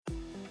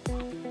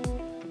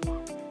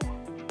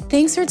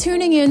Thanks for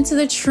tuning in to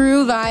the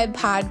True Vibe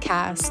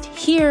podcast.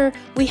 Here,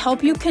 we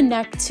help you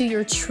connect to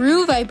your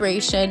true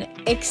vibration,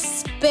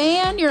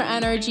 expand your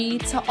energy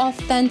to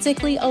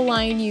authentically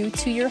align you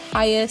to your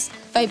highest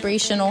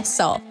vibrational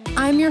self.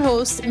 I'm your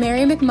host,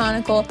 Mary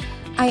McMonagle.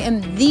 I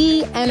am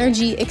the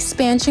energy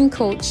expansion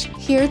coach,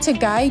 here to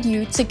guide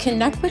you to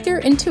connect with your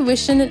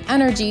intuition and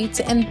energy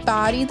to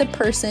embody the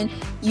person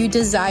you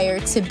desire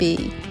to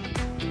be.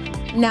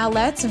 Now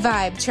let's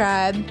vibe,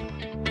 tribe.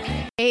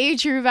 Hey,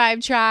 True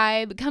Vibe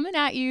Tribe, coming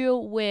at you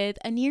with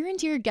a near and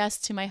dear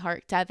guest to my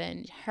heart,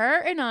 Devon. Her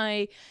and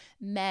I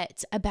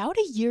met about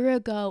a year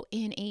ago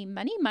in a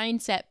money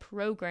mindset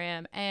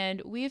program,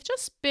 and we've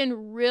just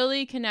been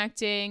really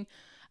connecting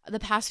the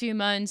past few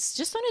months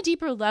just on a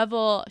deeper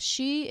level.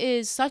 She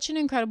is such an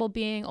incredible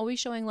being, always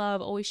showing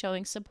love, always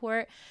showing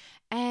support.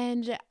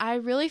 And I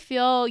really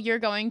feel you're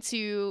going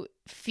to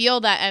feel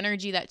that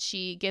energy that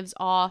she gives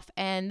off.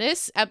 And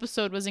this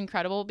episode was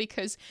incredible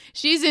because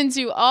she's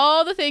into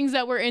all the things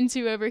that we're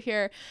into over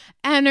here: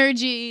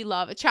 energy,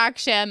 law of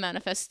attraction,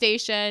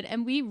 manifestation.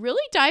 And we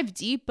really dive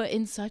deep, but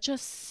in such a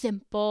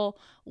simple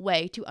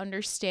way to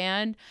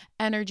understand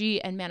energy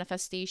and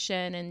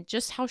manifestation, and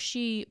just how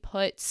she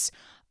puts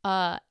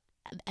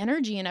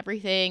energy and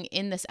everything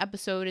in this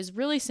episode is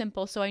really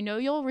simple. So I know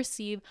you'll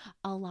receive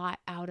a lot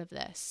out of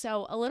this.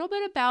 So a little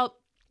bit about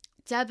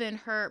Devon,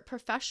 her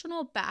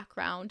professional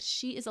background.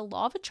 She is a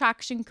law of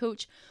attraction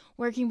coach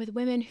working with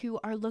women who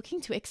are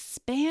looking to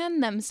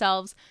expand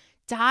themselves,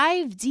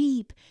 dive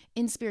deep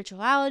in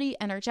spirituality,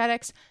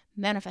 energetics,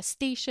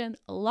 manifestation,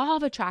 law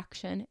of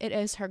attraction. It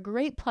is her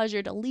great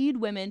pleasure to lead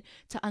women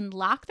to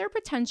unlock their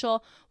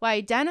potential while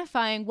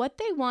identifying what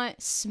they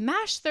want,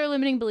 smash their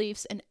limiting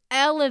beliefs, and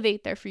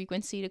elevate their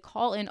frequency to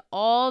call in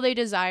all they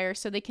desire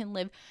so they can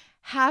live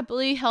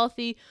happily,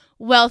 healthy,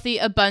 wealthy,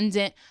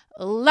 abundant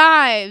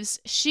lives.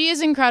 She is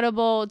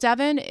incredible.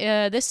 Devon,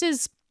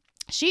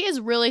 she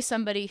is really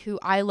somebody who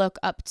I look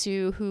up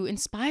to, who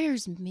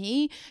inspires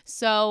me.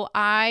 So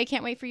I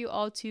can't wait for you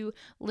all to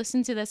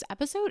listen to this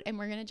episode, and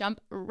we're going to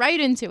jump right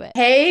into it.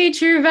 Hey,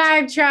 True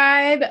Vibe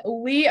Tribe.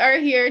 We are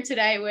here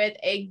today with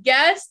a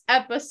guest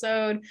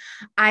episode.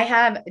 I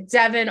have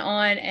Devon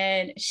on,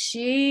 and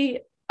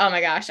oh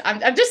my gosh,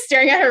 I'm just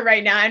staring at her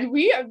right now. And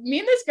me and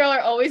this girl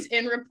are always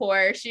in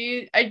rapport.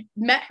 I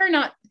met her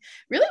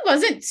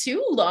wasn't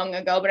too long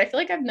ago, but I feel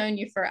like I've known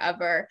you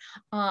forever.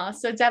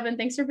 So Devon,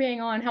 thanks for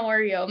being on. How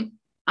are you?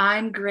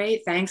 I'm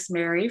great. Thanks,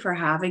 Mary, for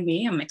having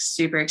me. I'm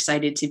super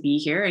excited to be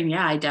here. And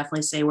yeah, I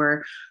definitely say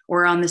we're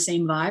on the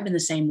same vibe and the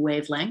same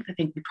wavelength. I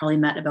think we probably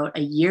met about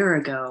a year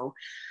ago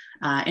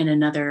in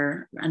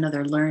another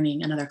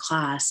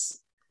class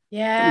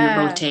that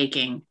we were both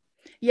taking.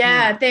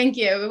 Yeah, thank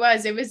you.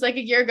 It was like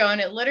a year ago,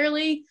 and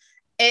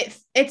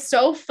it's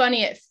so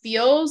funny. It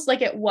feels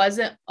like it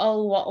wasn't a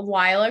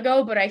while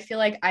ago, but I feel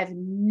like I've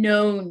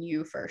known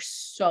you for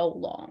so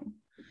long.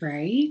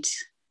 Right.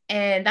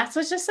 And that's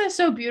what's just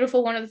so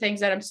beautiful. One of the things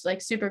that I'm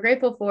like super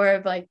grateful for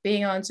of like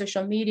being on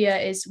social media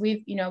is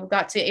we've,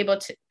 got to able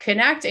to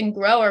connect and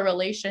grow our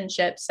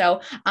relationship.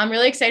 So I'm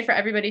really excited for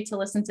everybody to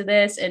listen to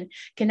this and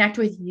connect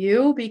with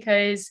you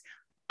because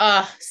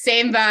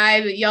same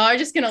vibe. Y'all are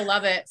just going to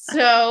love it.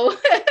 So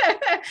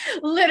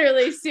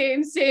literally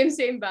same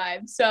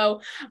vibe.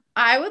 So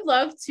I would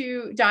love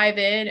to dive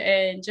in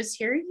and just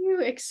hear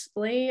you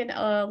explain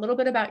a little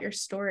bit about your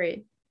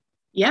story.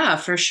 Yeah,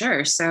 for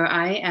sure. So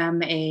I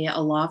am a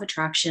law of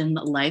attraction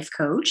life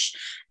coach,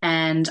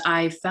 and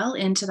I fell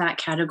into that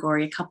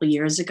category a couple of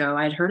years ago.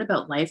 I'd heard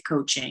about life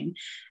coaching,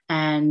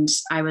 and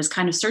I was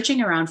kind of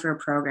searching around for a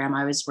program.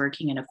 I was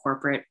working in a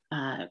corporate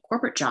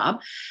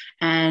job,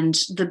 and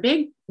the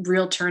big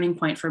real turning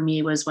point for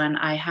me was when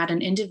I had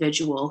an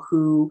individual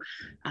who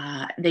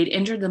they'd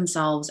injured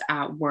themselves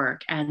at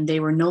work, and they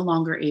were no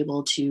longer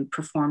able to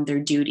perform their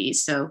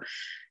duties. So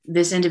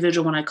this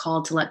individual, when I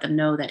called to let them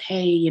know that,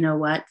 hey, you know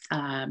what,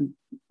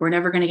 we're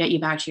never going to get you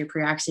back to your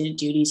pre-accident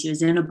duties. He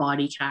was in a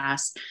body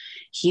cast.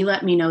 He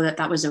let me know that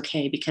that was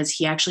okay because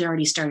he actually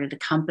already started a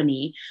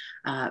company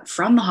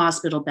from the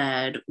hospital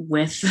bed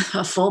with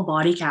a full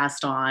body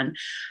cast on,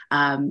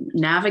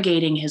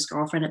 navigating his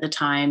girlfriend at the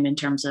time in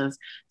terms of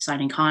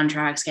signing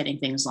contracts, getting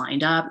things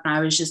lined up. And I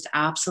was just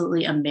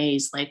absolutely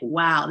amazed. Like,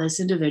 wow, this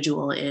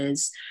individual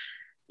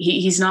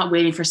he's not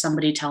waiting for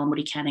somebody to tell him what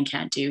he can and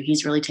can't do.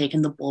 He's really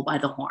taken the bull by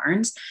the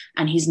horns,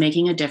 and he's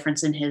making a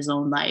difference in his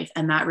own life.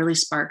 And that really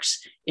sparks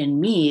in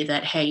me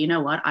that, hey, you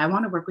know what? I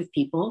want to work with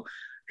people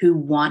who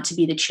want to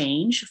be the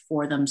change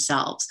for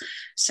themselves.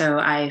 So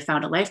I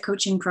found a life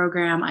coaching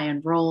program. I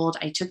enrolled,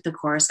 I took the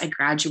course, I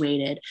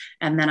graduated,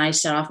 and then I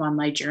set off on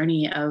my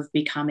journey of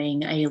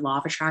becoming a law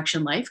of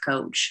attraction life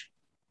coach.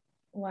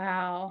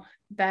 Wow.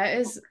 That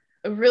is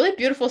a really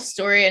beautiful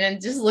story.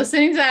 And just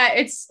listening to that,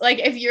 it's like,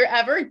 if you're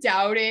ever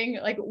doubting,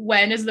 like,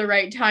 when is the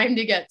right time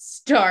to get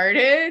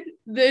started?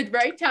 The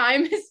right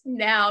time is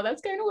now.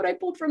 That's kind of what I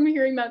pulled from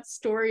hearing that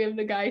story of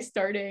the guy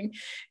starting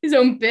his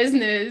own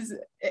business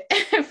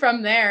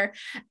from there.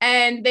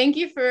 And thank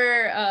you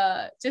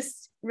for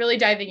just really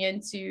diving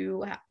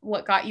into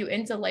what got you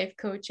into life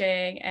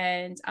coaching.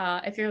 And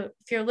if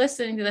you're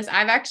listening to this,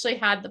 I've actually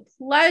had the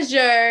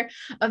pleasure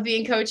of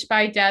being coached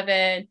by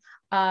Devon.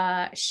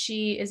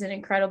 She is an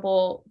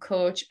incredible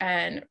coach,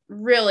 and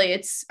really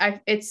it's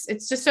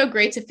just so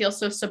great to feel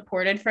so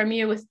supported from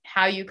you with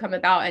how you come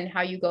about and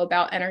how you go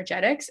about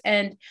energetics.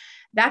 And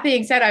that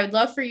being said, I would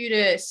love for you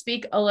to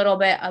speak a little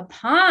bit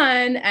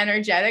upon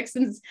energetics,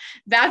 since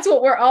that's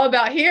what we're all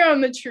about here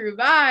on the True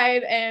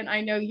Vibe. And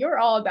I know you're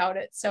all about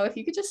it. So if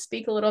you could just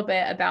speak a little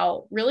bit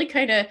about really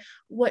kind of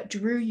what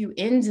drew you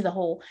into the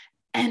whole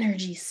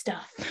energy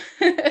stuff.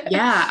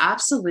 Yeah,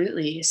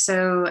 absolutely.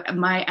 So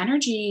my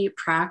energy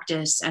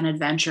practice and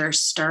adventure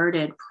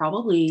started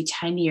probably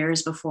 10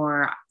 years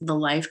before the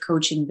life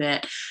coaching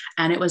bit.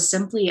 And it was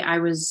simply, I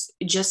was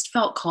just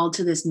felt called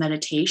to this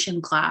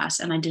meditation class,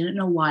 and I didn't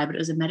know why, but it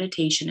was a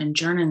meditation and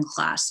journaling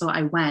class. So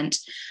I went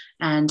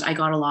and I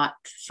got a lot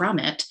from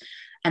it.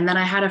 And then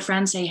I had a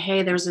friend say,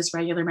 hey, there's this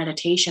regular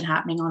meditation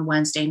happening on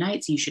Wednesday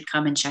nights. You should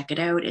come and check it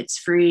out. It's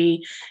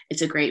free.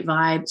 It's a great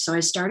vibe. So I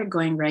started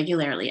going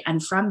regularly.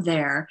 And from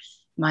there,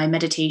 my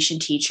meditation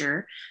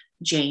teacher,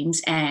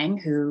 James Ang,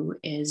 who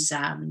is,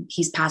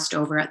 he's passed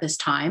over at this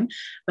time,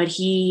 but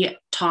he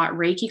taught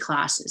Reiki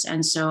classes.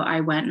 And so I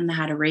went and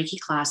had a Reiki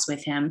class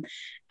with him,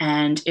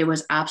 and it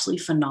was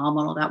absolutely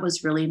phenomenal. That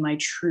was really my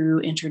true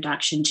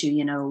introduction to,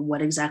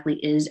 what exactly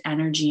is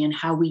energy and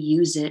how we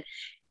use it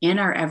in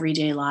our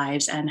everyday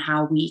lives, and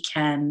how we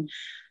can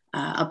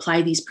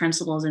apply these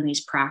principles and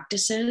these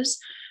practices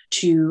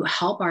to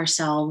help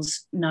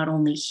ourselves not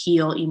only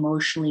heal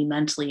emotionally,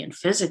 mentally, and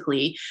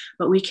physically,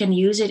 but we can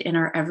use it in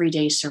our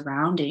everyday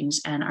surroundings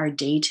and our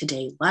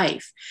day-to-day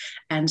life.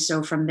 And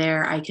so from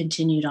there, I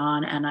continued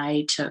on and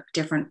I took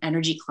different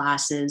energy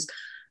classes,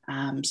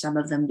 some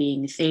of them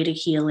being theta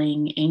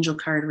healing, angel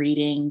card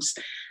readings,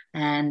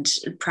 and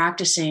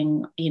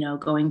practicing,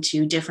 going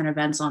to different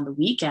events on the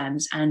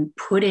weekends and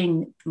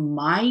putting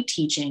my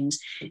teachings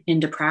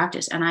into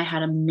practice. And I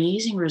had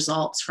amazing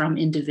results from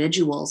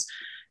individuals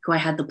who I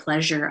had the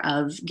pleasure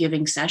of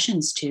giving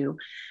sessions to.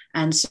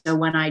 And so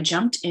when I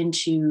jumped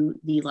into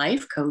the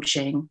life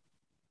coaching,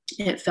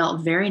 it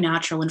felt very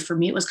natural. And for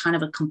me, it was kind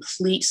of a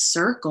complete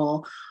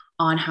circle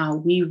on how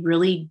we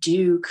really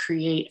do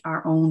create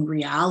our own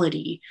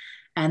reality,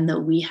 and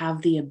that we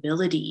have the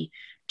ability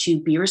to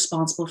be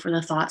responsible for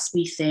the thoughts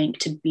we think,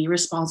 to be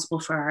responsible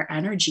for our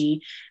energy,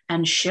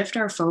 and shift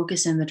our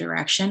focus in the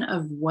direction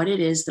of what it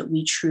is that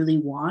we truly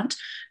want,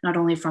 not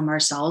only from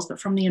ourselves, but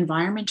from the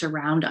environment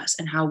around us,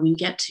 and how we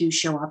get to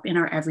show up in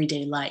our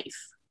everyday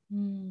life.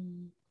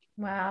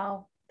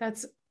 Wow.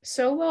 That's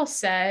so well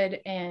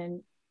said.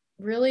 And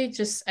really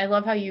just, I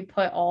love how you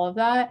put all of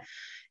that.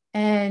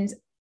 And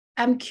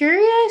I'm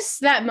curious,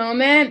 that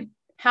moment,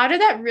 how did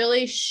that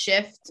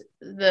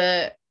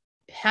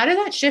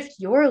shift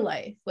your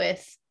life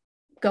with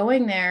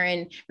going there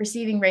and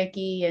receiving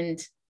Reiki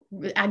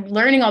and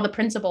learning all the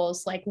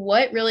principles? Like,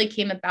 what really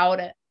came about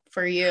it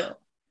for you?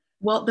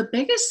 Well, the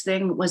biggest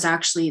thing was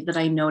actually that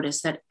I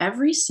noticed that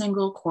every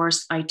single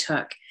course I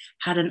took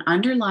had an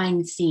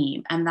underlying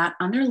theme, and that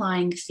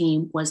underlying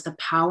theme was the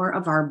power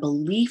of our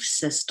belief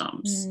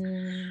systems.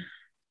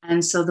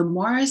 And so the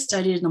more I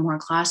studied and the more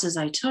classes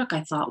I took,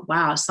 I thought,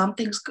 wow,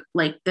 something's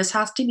like this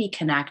has to be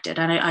connected.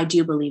 And I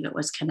do believe it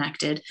was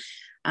connected.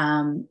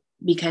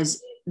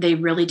 Because they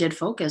really did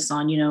focus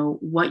on,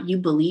 what you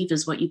believe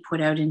is what you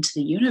put out into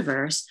the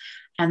universe,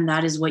 and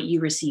that is what you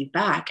receive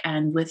back.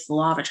 And with the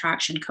law of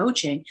attraction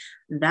coaching,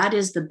 that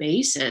is the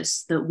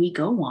basis that we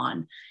go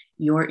on.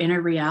 Your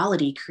inner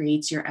reality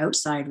creates your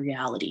outside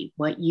reality.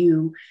 What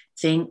you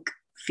think,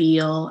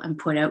 feel, and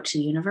put out to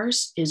the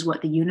universe is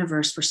what the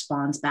universe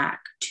responds back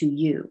to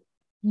you.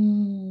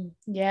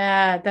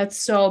 Yeah, that's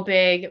so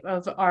big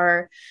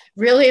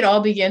really, it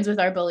all begins with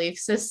our belief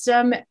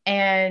system.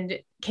 And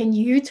can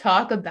you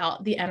talk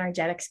about the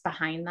energetics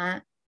behind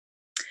that?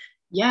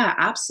 Yeah,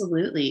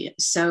 absolutely.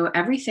 So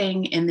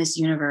everything in this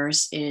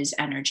universe is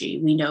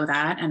energy. We know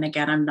that. And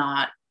again, I'm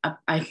not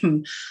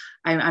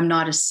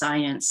a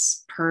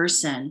science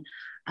person,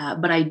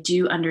 but I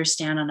do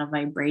understand on a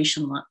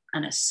vibration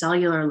on a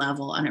cellular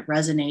level, and it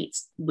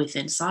resonates with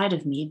inside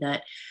of me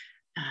that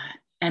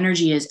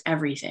energy is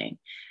everything.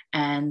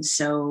 And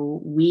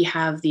so we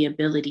have the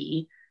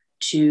ability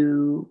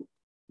to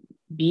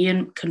be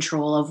in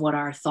control of what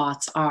our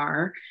thoughts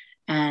are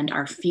and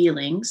our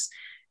feelings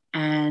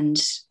and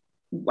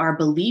our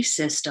belief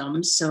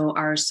systems. So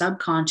our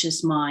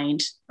subconscious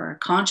mind or our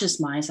conscious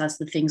minds, that's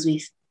the things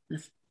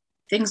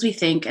we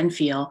think and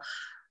feel,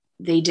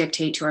 they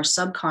dictate to our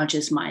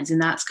subconscious minds.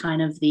 And that's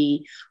kind of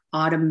the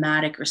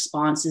automatic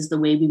responses, the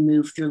way we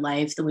move through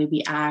life, the way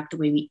we act, the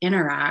way we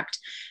interact.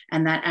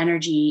 And that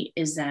energy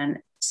is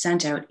then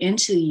sent out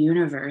into the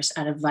universe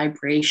at a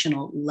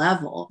vibrational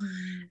level.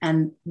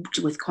 And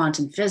with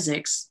quantum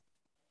physics,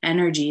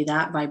 energy,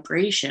 that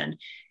vibration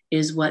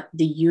is what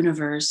the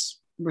universe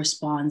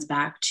responds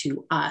back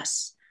to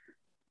us.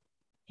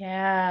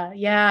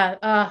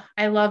 Yeah.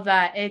 I love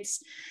that.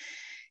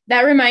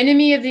 That reminded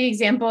me of the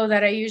example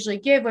that I usually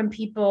give when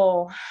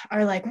people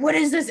are like, what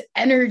is this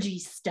energy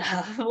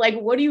stuff? Like,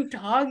 what are you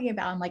talking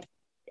about? I'm like,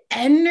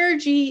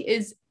 energy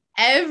is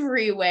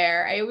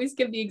everywhere. I always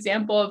give the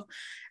example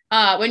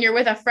of when you're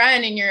with a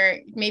friend and you're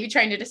maybe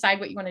trying to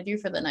decide what you want to do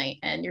for the night,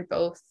 and you're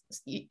both,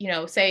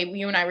 say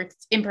you and I were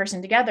in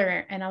person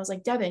together, and I was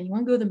like, Devon, you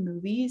want to go to the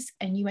movies?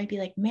 And you might be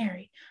like,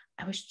 Mary,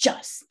 I was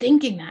just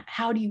thinking that.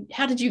 How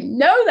did you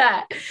know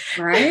that?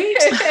 Right?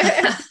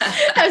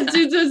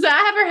 Does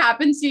that ever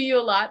happen to you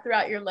a lot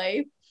throughout your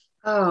life?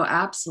 Oh,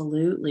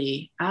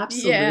 absolutely. Yeah.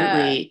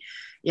 Absolutely.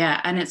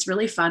 Yeah. And it's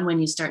really fun when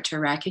you start to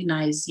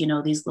recognize,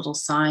 these little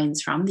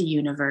signs from the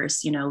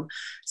universe,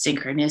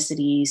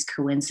 synchronicities,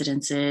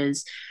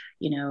 coincidences,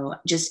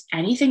 just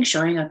anything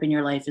showing up in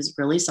your life is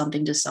really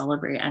something to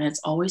celebrate. And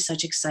it's always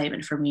such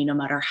excitement for me, no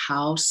matter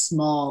how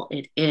small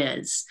it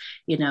is,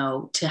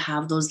 to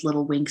have those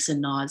little winks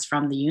and nods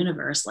from the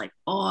universe, like,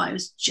 oh, I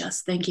was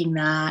just thinking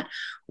that,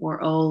 or,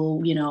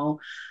 oh,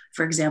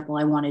 for example,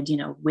 I wanted,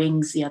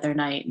 wings the other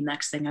night. And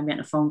next thing I'm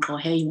getting a phone call,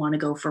 hey, you want to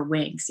go for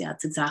wings? Yeah,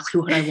 it's exactly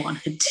what I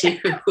wanted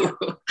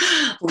to.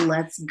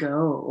 Let's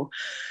go.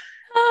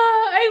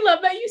 I love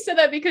that you said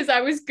that, because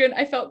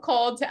I felt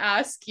called to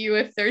ask you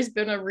if there's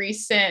been a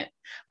recent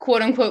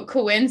quote unquote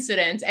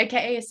coincidence,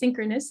 aka a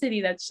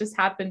synchronicity that's just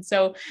happened.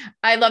 So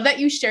I love that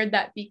you shared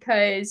that,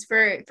 because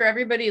for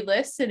everybody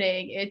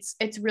listening, it's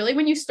really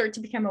when you start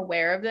to become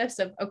aware of this,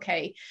 of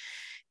okay,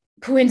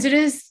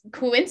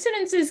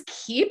 coincidences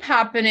keep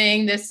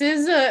happening. This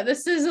is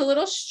a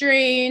little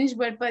strange,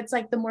 but it's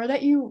like the more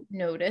that you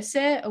notice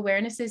it,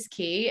 awareness is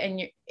key,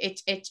 and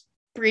it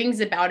brings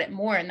about it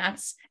more.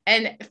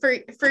 And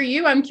for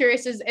you, I'm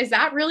curious, is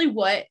that really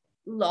what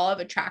law of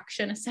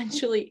attraction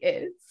essentially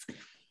is?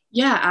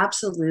 Yeah,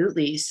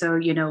 absolutely. So,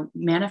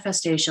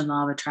 manifestation,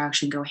 law of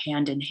attraction go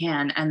hand in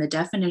hand. And the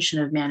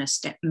definition of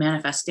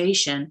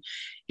manifestation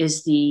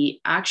is the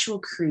actual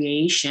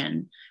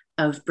creation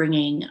of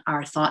bringing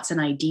our thoughts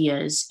and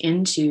ideas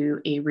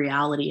into a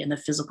reality in the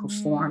physical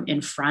form in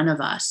front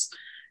of us,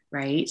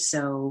 right?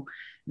 So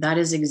that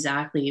is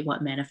exactly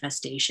what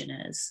manifestation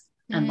is,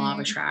 and law of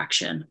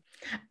attraction.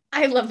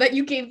 I love that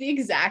you gave the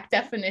exact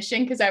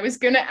definition, because I was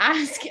going to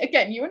ask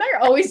again. You and I are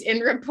always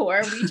in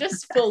rapport. We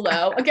just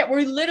flow. Again,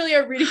 we literally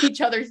are reading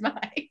each other's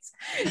minds.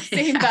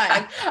 Same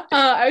vibe.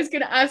 I was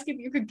going to ask if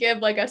you could give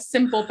like a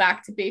simple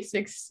back to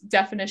basics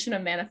definition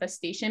of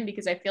manifestation,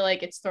 because I feel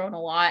like it's thrown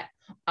a lot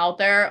out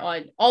there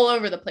on all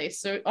over the place,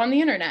 so on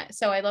the internet.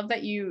 So I love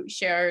that you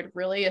shared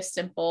really a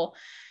simple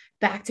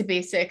back to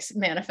basics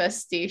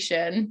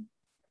manifestation.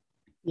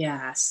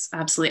 Yes,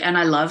 absolutely. And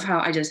I love how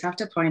I just have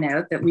to point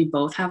out that we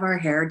both have our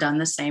hair done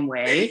the same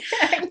way.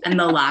 And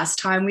the last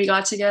time we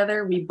got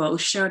together, we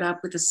both showed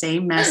up with the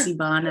same messy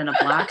bun and a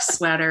black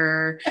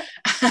sweater.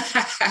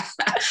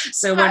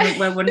 So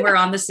when we're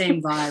on the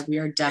same vibe, we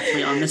are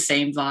definitely on the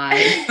same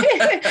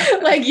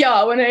vibe. Like,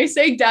 yeah, when I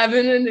say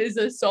Devon is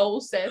a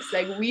soul sis,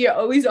 like we are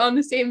always on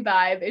the same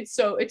vibe. It's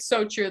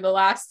so true. The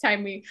last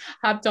time we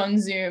hopped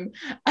on Zoom,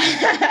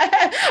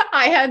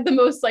 I had the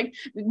most like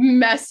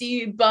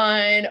messy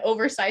bun,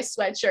 oversized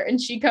sweatshirt,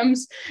 and she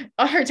comes,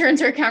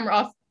 turns her camera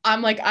off.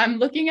 I'm like, I'm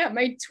looking at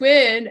my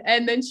twin,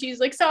 and then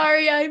she's like,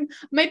 sorry, I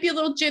might be a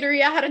little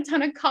jittery. I had a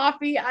ton of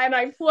coffee, and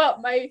I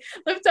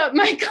lift up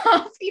my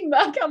coffee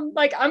mug. I'm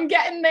like, I'm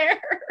getting there.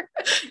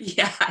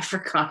 Yeah, I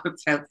forgot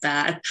about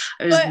that.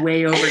 I was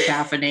way over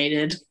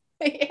caffeinated.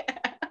 Yeah.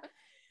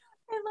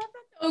 I love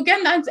that.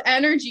 Again, that's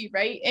energy,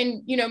 right?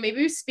 And maybe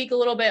we speak a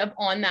little bit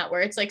on that,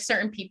 where it's like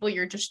certain people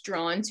you're just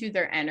drawn to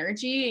their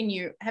energy.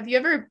 And have you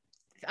ever,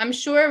 I'm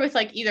sure with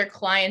like either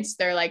clients,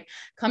 they're like,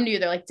 come to you,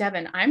 they're like,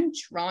 Devon, I'm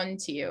drawn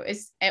to you.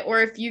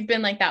 Or if you've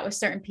been like that with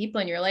certain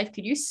people in your life,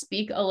 could you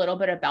speak a little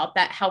bit about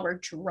that, how we're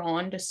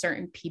drawn to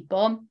certain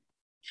people?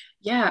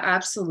 Yeah,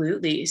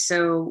 absolutely.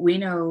 So we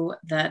know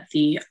that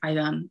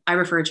I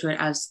refer to it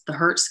as the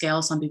Hertz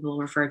scale. Some people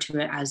refer to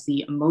it as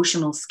the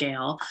emotional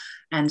scale.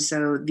 And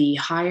so the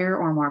higher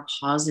or more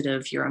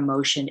positive your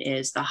emotion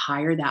is, the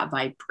higher that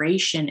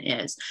vibration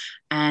is.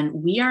 And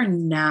we are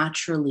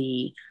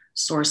naturally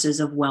sources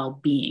of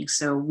well-being.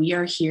 So we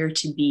are here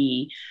to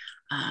be,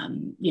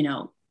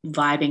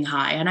 vibing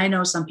high. And I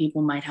know some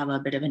people might have a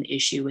bit of an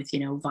issue with,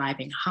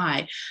 vibing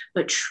high,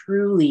 but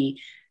truly,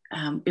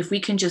 if we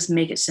can just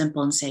make it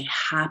simple and say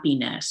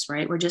happiness,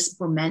 right?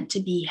 We're meant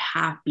to be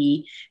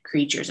happy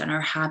creatures, and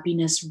our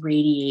happiness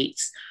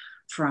radiates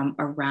from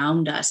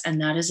around us.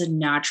 And that is a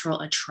natural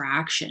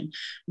attraction.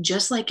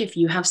 Just like if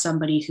you have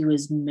somebody who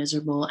is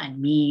miserable and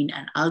mean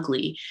and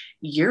ugly,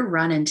 you're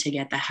running to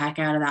get the heck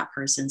out of that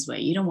person's way.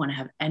 You don't want to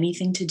have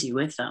anything to do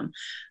with them.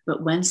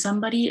 But when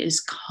somebody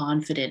is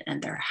confident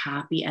and they're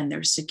happy and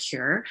they're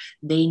secure,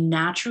 they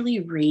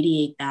naturally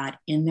radiate that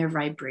in their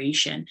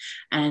vibration.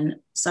 And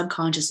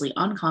subconsciously,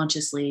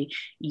 unconsciously,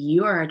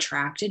 you are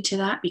attracted to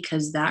that,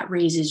 because that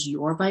raises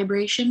your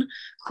vibration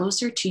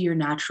closer to your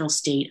natural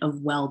state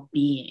of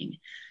well-being.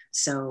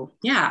 So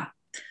yeah,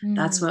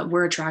 that's what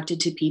we're attracted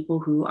to: people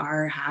who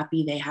are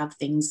happy. They have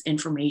things,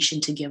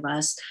 information to give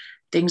us,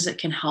 things that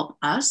can help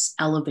us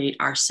elevate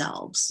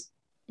ourselves.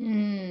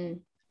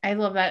 I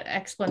love that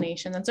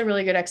explanation. That's a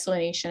really good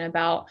explanation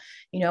about,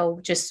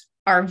 just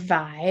our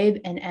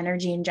vibe and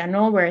energy in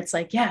general, where it's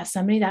like, yeah,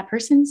 that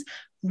person's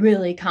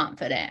really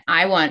confident.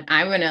 I want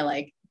to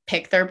like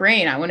pick their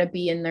brain. I want to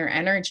be in their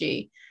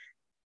energy.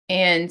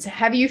 And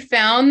have you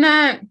found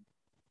that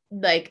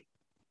like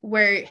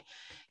where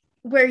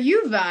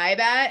you vibe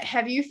at,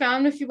 have you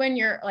found when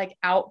you're like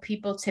out,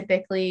 people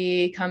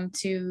typically come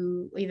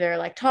to either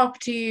like talk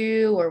to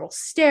you or will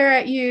stare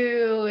at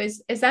you?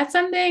 Is that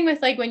something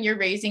with like when you're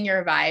raising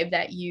your vibe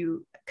that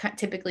you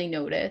typically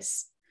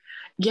notice?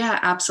 Yeah,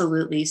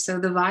 absolutely. So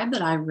the vibe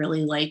that I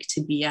really like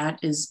to be at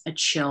is a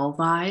chill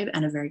vibe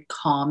and a very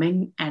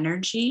calming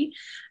energy.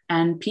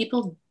 And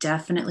people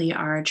definitely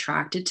are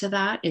attracted to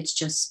that. It's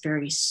just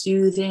very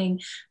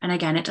soothing. And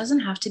again, it doesn't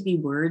have to be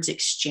words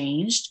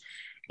exchanged.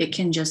 It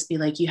can just be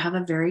like you have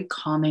a very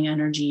calming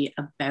energy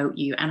about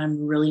you. And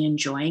I'm really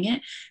enjoying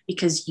it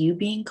because you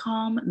being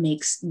calm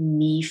makes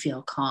me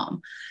feel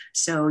calm.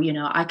 So,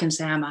 I can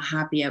say I'm a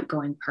happy,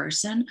 outgoing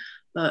person,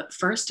 but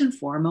first and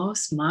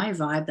foremost, my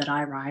vibe that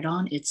I ride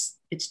on, it's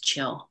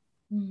chill.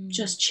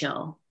 Just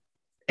chill.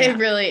 It Yeah.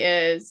 really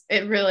is.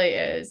 It really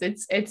is.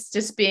 It's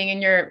just being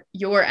in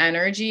your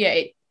energy.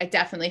 I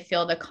definitely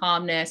feel the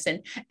calmness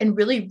and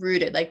really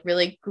rooted, like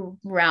really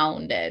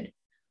grounded.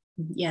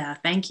 Yeah,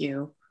 thank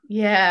you.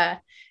 Yeah.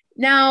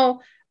 Now,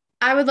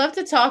 I would love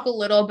to talk a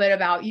little bit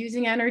about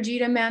using energy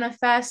to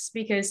manifest,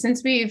 because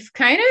since you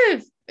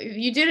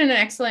did an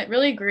excellent,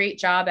 really great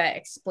job at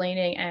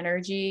explaining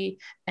energy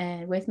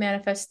and with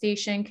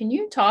manifestation. Can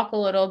you talk a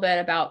little bit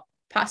about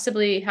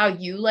possibly how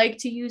you like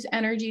to use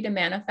energy to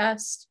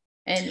manifest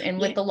and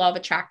with Yeah. the law of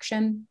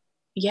attraction?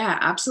 Yeah,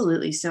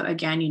 absolutely. So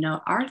again,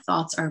 our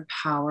thoughts are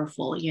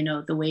powerful.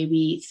 The way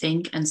we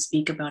think and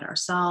speak about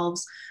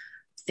ourselves,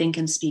 think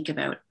and speak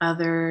about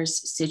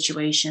others,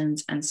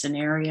 situations, and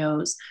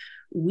scenarios.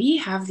 We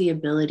have the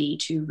ability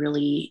to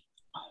really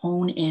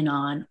hone in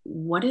on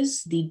what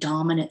is the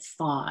dominant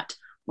thought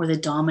or the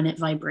dominant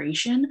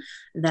vibration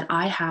that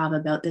I have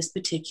about this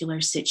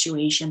particular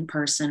situation,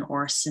 person,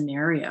 or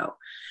scenario.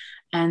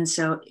 And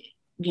so,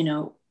 you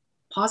know,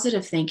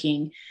 positive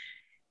thinking,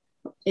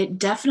 it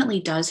definitely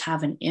does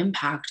have an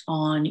impact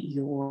on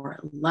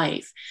your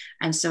life.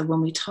 And so when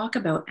we talk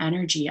about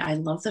energy, I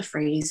love the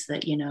phrase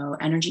that,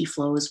 energy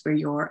flows where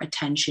your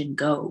attention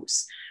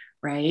goes,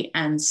 right?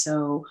 And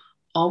so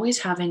always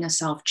having a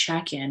self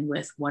check in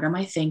with what am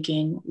I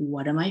thinking?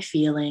 What am I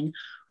feeling?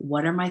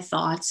 What are my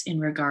thoughts in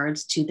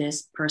regards to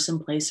this person,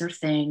 place, or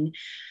thing?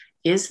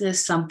 Is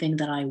this something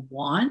that I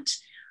want?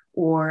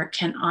 Or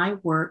can I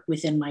work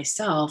within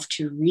myself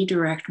to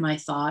redirect my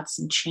thoughts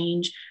and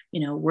change,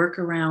 work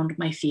around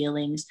my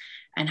feelings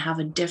and have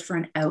a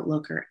different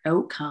outlook or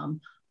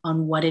outcome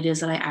on what it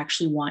is that I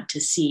actually want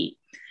to see?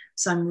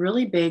 So I'm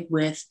really big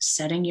with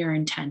setting your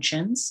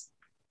intentions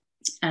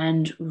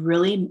and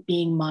really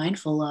being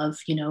mindful of,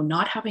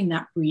 not having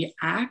that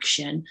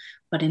reaction,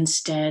 but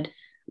instead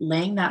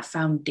laying that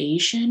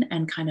foundation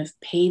and kind of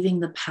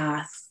paving the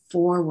path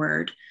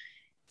forward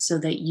so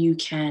that you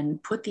can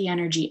put the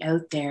energy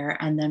out there.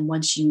 And then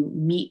once you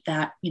meet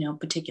that,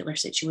 particular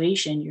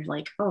situation, you're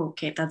like, oh,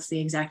 okay, that's the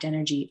exact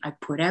energy I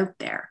put out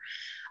there.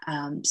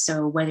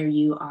 So whether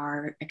you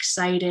are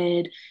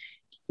excited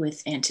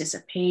with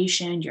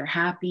anticipation, you're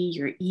happy,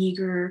 you're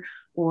eager,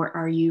 or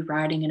are you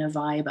riding in a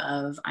vibe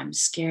of I'm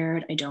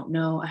scared, I don't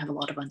know, I have a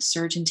lot of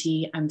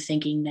uncertainty, I'm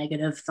thinking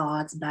negative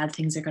thoughts, bad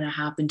things are going to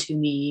happen to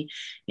me,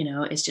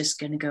 it's just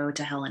going to go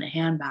to hell in a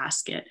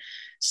handbasket.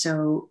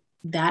 So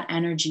that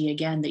energy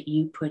again that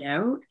you put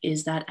out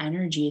is that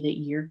energy that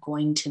you're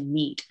going to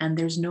meet. And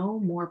there's no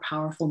more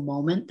powerful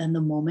moment than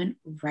the moment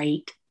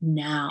right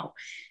now.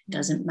 It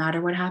doesn't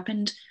matter what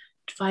happened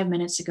 5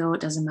 minutes ago.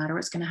 It doesn't matter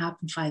what's going to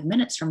happen 5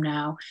 minutes from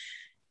now.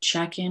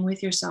 Check in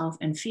with yourself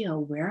and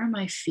feel, where am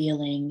I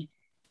feeling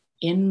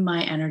in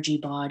my energy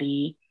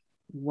body?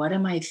 What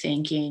am I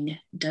thinking?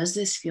 Does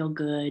this feel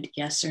good?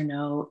 Yes or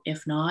no?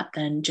 If not,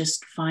 then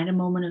just find a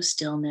moment of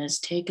stillness,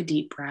 take a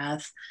deep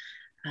breath.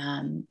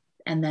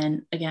 And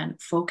then again,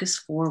 focus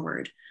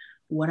forward.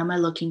 What am I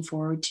looking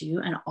forward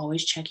to? And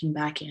always checking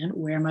back in.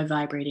 Where am I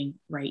vibrating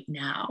right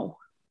now?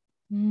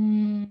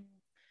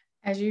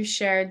 As you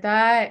shared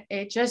that,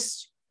 it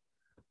just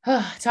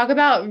talk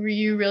about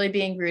you really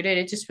being rooted.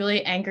 It just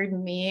really anchored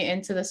me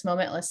into this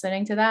moment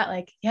listening to that.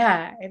 Like,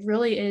 yeah, it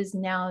really is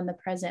now in the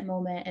present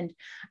moment. And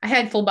I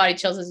had full body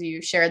chills as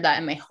you shared that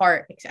in my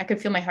heart. I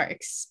could feel my heart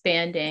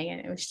expanding.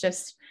 And it was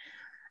just,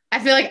 I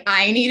feel like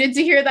I needed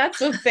to hear that.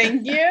 So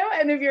thank you.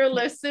 And if you're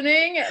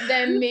listening,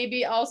 then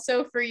maybe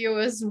also for you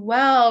as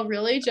well,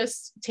 really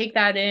just take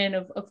that in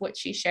of what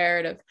she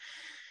shared, of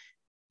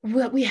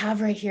what we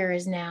have right here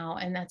is now.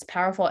 And that's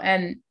powerful.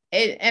 And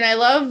I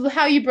love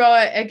how you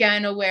brought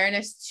again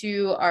awareness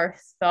to our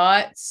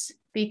thoughts,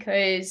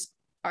 because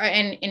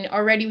and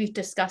already we've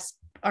discussed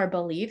our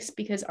beliefs,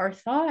 because our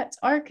thoughts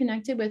are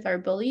connected with our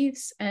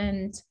beliefs.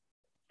 And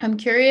I'm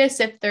curious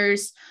if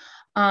there's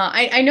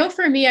I know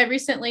for me, I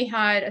recently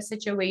had a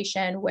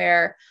situation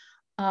where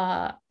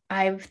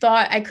I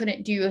thought I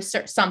couldn't do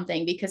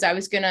something because I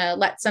was going to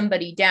let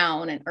somebody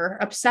down or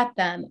upset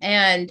them.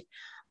 And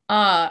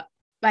uh,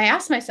 I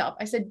asked myself,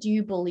 I said, do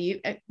you believe,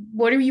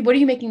 what are you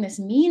making this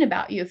mean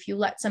about you if you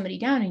let somebody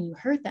down and you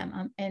hurt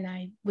them? And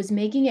I was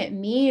making it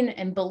mean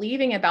and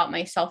believing about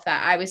myself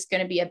that I was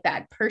going to be a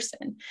bad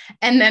person.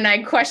 And then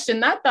I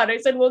questioned that thought. I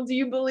said, well, do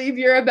you believe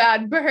you're a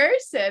bad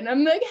person?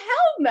 I'm like,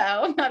 hell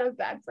no, I'm not a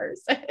bad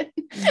person.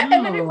 No.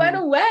 And then it went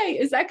away.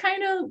 Is that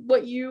kind of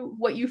what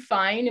you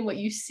find and what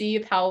you see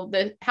of how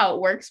it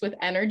works with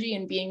energy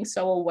and being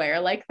so aware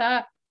like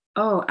that?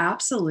 Oh,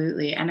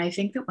 absolutely. And I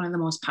think that one of the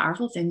most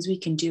powerful things we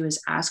can do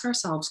is ask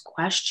ourselves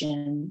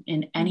question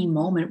in any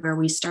moment where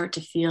we start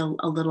to feel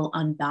a little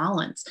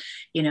unbalanced,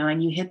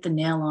 and you hit the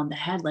nail on the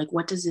head. Like,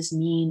 what does this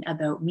mean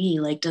about me?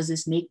 Like, does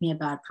this make me a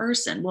bad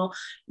person? Well,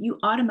 you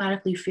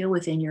automatically feel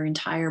within your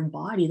entire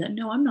body that,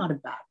 no, I'm not a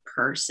bad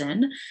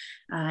person.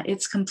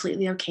 It's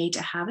completely okay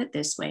to have it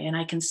this way. And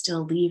I can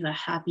still live a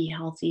happy,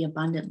 healthy,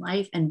 abundant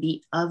life and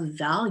be of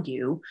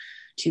value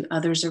to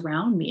others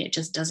around me. It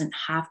just doesn't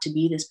have to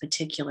be this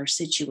particular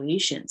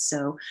situation.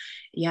 So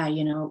yeah,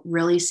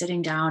 really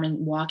sitting down and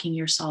walking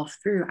yourself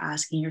through,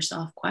 asking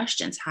yourself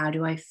questions. How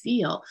do I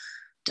feel?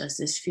 Does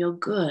this feel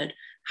good?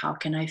 How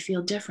can I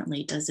feel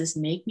differently? Does this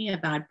make me a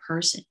bad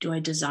person? Do I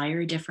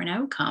desire a different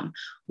outcome?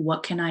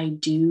 What can I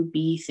do,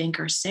 be, think,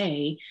 or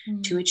say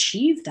to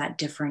achieve that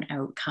different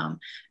outcome?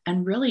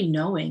 And really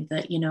knowing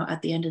that,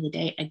 at the end of the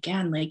day,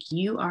 again, like,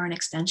 you are an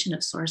extension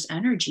of source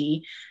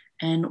energy,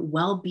 and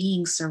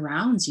well-being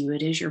surrounds you.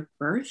 It is your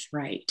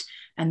birthright.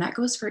 And that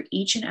goes for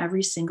each and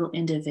every single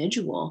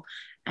individual.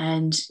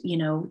 And,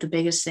 the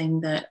biggest thing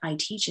that I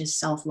teach is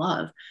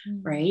self-love,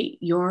 right?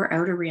 Your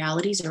outer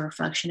reality is a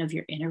reflection of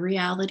your inner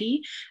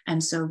reality.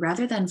 And so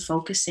rather than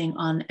focusing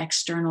on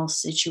external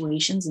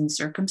situations and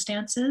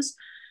circumstances,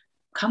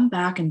 come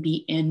back and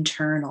be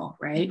internal,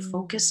 right?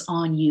 Focus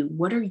on you.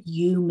 What are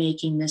you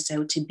making this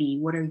out to be?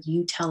 What are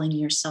you telling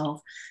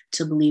yourself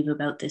to believe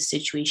about this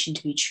situation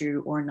to be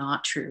true or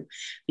not true?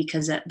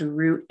 Because at the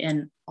root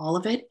in all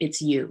of it,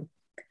 it's you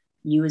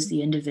as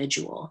the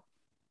individual.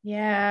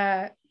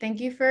 Yeah. Thank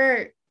you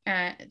for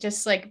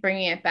just like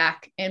bringing it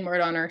back inward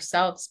on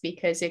ourselves,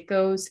 because it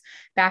goes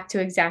back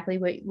to exactly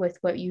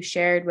what you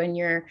shared. When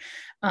you're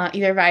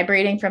either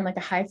vibrating from like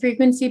a high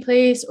frequency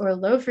place or a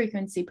low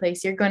frequency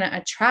place, you're going to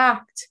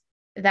attract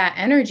that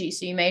energy.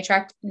 So you may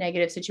attract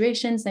negative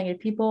situations, negative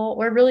people,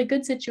 or really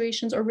good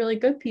situations or really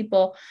good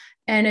people.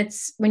 And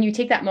it's when you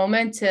take that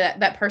moment to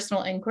that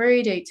personal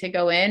inquiry to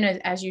go in,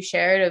 as you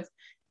shared, of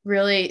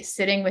really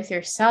sitting with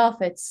yourself,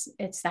 it's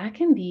that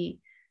can be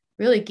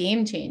really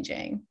game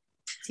changing.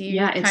 Do you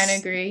kind of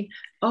agree?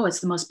 Oh, it's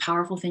the most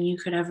powerful thing you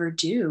could ever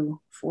do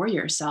for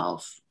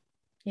yourself.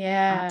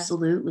 Yeah.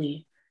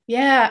 Absolutely.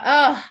 Yeah.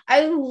 Oh,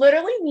 I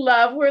literally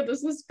love where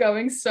this is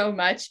going so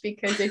much,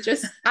 because it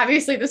just,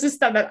 obviously this is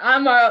stuff that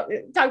I'm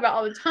talking about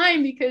all the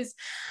time, because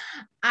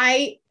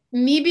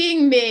me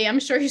being me, I'm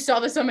sure you saw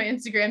this on my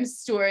Instagram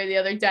story the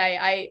other day.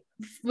 I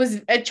was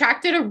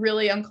attracted a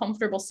really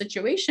uncomfortable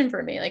situation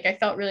for me. Like, I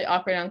felt really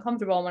awkward and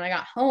uncomfortable. And when I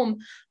got home,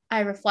 I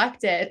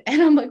reflected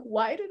and I'm like,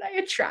 why did I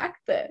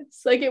attract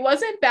this? Like, it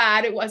wasn't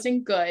bad. It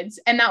wasn't good.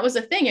 And that was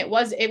the thing. It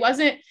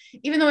wasn't,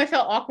 even though I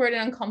felt awkward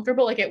and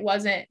uncomfortable, like, it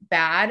wasn't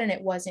bad and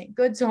it wasn't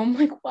good. So I'm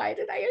like, why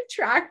did I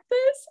attract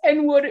this?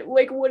 And what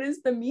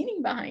is the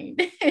meaning behind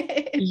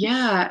it?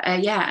 Yeah.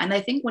 Yeah. And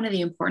I think one of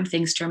the important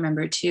things to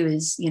remember too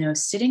is,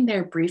 sitting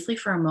there briefly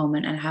for a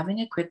moment and having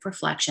a quick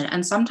reflection.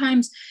 And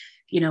sometimes,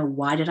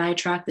 why did I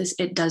attract this?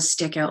 It does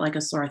stick out like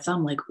a sore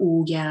thumb, like,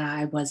 oh yeah,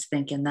 I was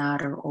thinking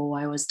that, or, oh,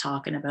 I was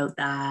talking about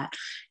that.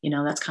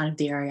 That's kind of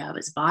the area I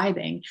was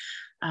vibing.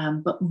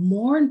 But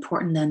more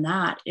important than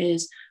that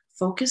is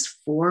focus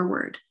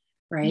forward,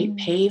 right?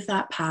 Pave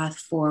that path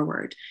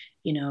forward.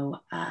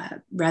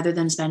 Rather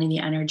than spending the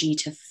energy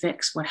to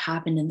fix what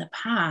happened in the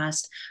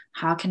past,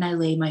 how can I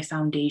lay my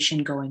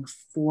foundation going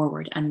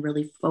forward, and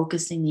really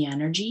focusing the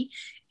energy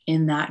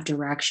in that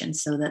direction,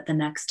 so that the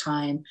next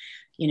time,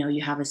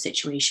 you have a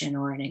situation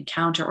or an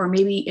encounter, or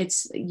maybe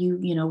it's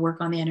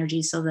work on the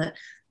energy so that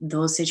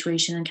those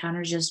situation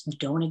encounters just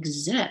don't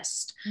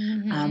exist.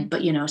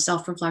 But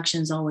self-reflection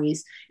is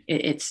always,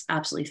 it's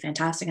absolutely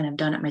fantastic. And I've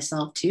done it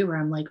myself too, where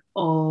I'm like,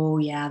 oh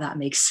yeah, that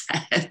makes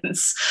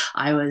sense.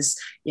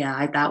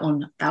 That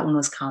one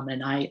was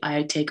common.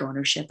 I take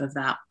ownership of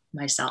that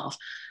myself.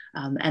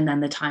 And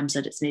then the times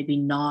that it's maybe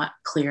not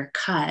clear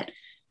cut,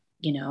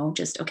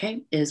 just,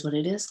 okay, is what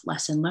it is,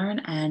 lesson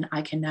learned. And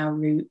I can now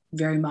be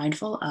very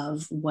mindful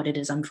of what it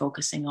is I'm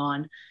focusing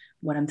on,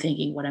 what I'm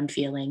thinking, what I'm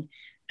feeling,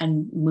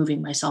 and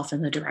moving myself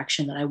in the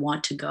direction that I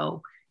want to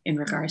go in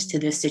regards to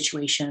this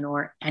situation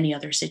or any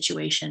other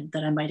situation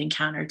that I might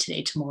encounter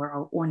today,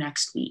 tomorrow, or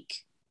next week.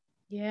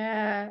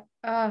 Yeah.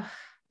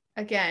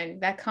 Again,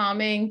 that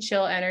calming,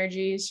 chill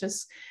energy is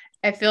just,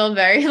 I feel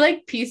very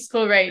like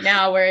peaceful right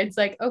now, where it's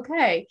like,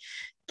 okay,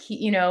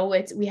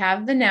 we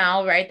have the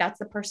now, right? That's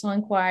the personal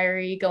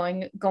inquiry,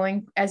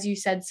 going, as you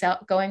said,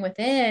 going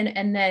within,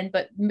 and then,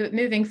 but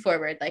moving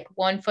forward, like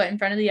one foot in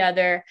front of the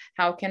other.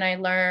 How can I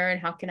learn?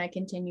 How can I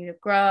continue to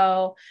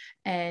grow?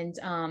 And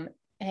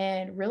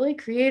really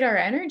create our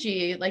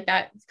energy like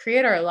that,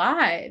 create our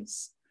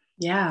lives.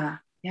 Yeah,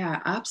 yeah,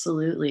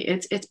 absolutely.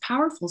 It's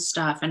powerful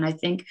stuff. And I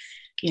think,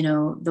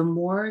 the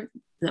more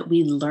that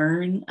we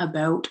learn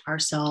about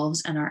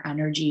ourselves and our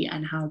energy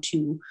and how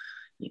to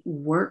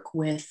work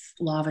with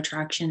law of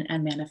attraction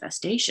and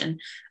manifestation,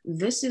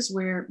 this is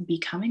where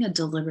becoming a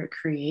deliberate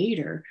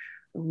creator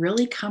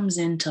really comes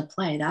into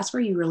play. That's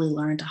where you really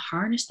learn to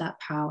harness that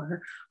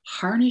power,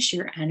 harness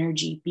your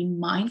energy, be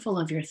mindful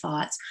of your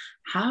thoughts,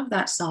 have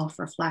that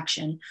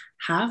self-reflection,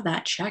 have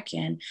that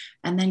check-in,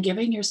 and then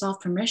giving yourself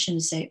permission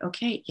to say,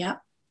 okay,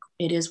 yep,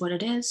 it is what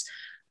it is.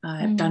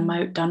 I've done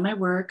my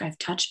work. I've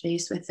touched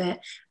base with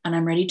it, and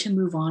I'm ready to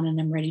move on, and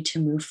I'm ready to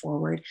move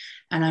forward,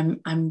 and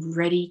I'm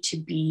ready to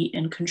be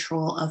in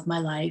control of my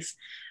life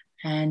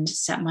and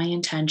set my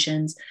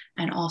intentions,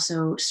 and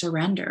also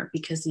surrender,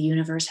 because the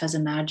universe has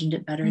imagined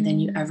it better than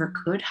you ever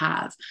could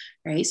have,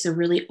 right? So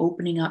really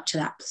opening up to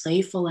that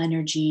playful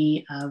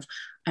energy of,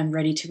 I'm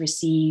ready to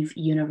receive,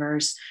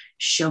 universe,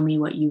 show me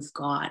what you've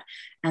got.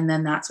 And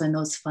then that's when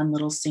those fun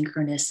little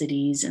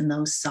synchronicities and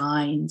those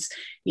signs,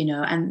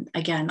 and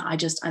again, I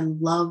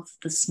love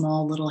the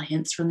small little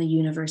hints from the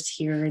universe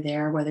here or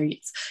there, whether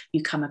it's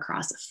you come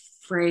across a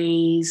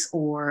phrase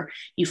or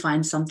you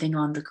find something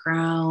on the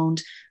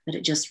ground that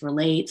it just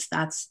relates.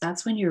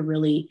 That's when you're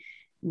really,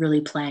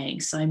 really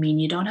playing. So, I mean,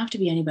 you don't have to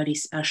be anybody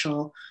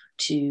special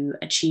to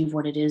achieve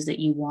what it is that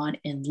you want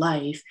in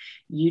life.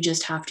 You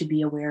just have to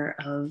be aware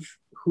of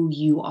who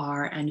you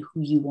are and who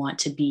you want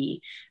to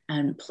be,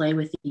 and play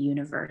with the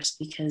universe,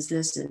 because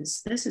this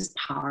is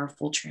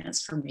powerful,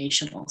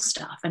 transformational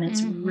stuff. And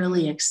it's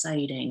really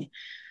exciting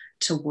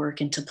to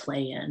work and to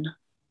play in.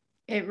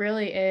 It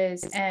really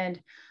is. And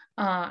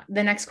the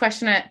next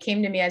question that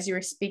came to me as you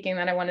were speaking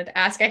that I wanted to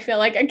ask, I feel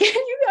like, again,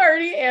 you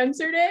already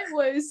answered it,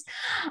 was,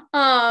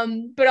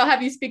 but I'll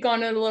have you speak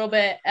on it a little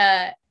bit,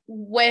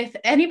 with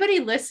anybody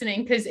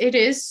listening, because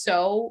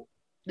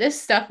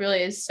this stuff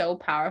really is so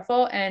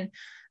powerful. And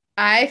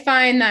I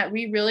find that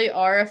we really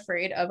are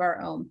afraid of our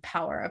own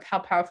power, of how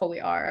powerful we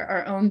are,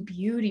 our own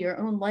beauty, our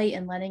own light,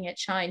 and letting it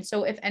shine.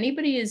 So if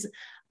anybody is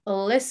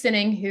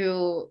listening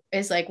who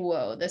is like,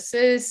 whoa, this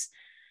is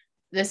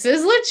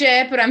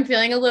legit, but I'm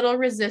feeling a little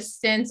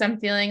resistance, I'm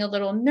feeling a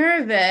little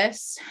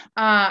nervous.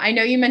 I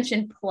know you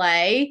mentioned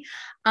play.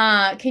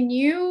 Can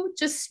you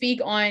just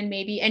speak on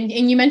maybe, and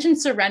you mentioned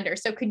surrender.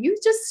 So could you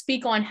just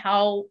speak on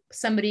how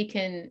somebody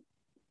can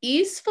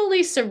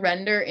easily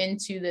surrender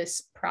into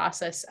this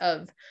process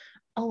of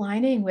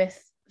aligning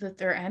with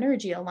their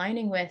energy,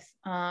 aligning with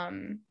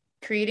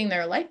creating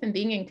their life and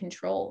being in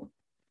control?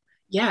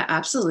 Yeah,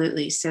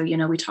 absolutely. So,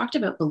 we talked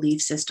about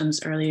belief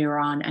systems earlier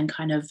on, and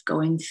kind of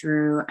going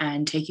through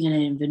and taking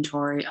an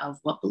inventory of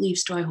what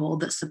beliefs do I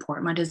hold that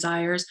support my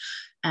desires,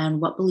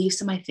 and what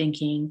beliefs am I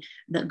thinking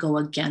that go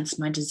against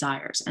my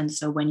desires. And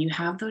so when you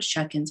have those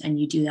check-ins and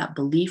you do that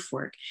belief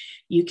work,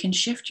 you can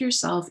shift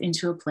yourself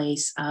into a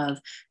place of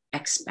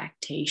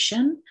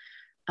expectation,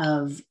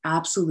 of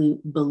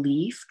absolute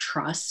belief,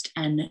 trust,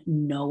 and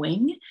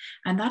knowing.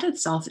 And that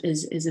itself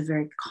is a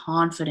very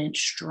confident,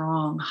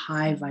 strong,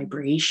 high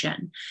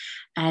vibration.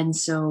 And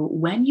so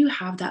when you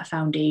have that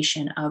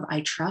foundation of,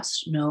 I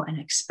trust, know, and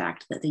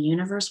expect that the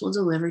universe will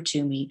deliver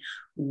to me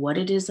what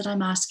it is that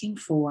I'm asking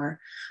for.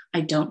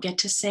 I don't get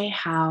to say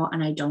how,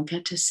 and I don't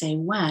get to say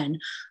when.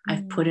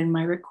 I've put in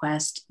my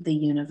request, the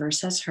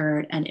universe has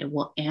heard, and it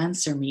will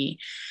answer me.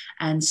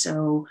 And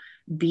so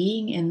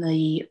being in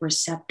the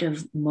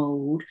receptive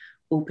mode,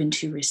 open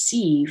to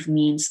receive,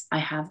 means I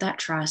have that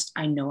trust.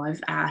 I know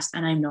I've asked,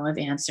 and I know I've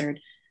answered.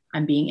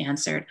 I'm being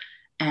answered.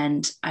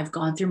 And I've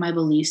gone through my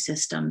belief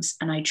systems,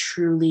 and I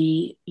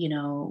truly,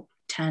 10,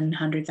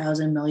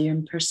 100,000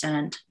 million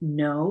 %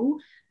 know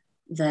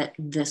that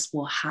this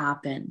will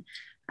happen.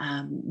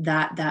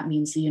 That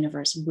means the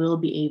universe will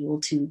be able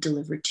to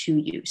deliver to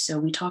you. So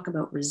we talk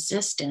about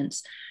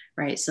resistance,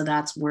 right? So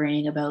that's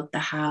worrying about the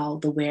how,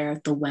 the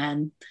where, the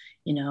when.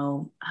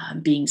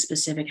 Being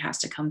specific has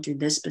to come through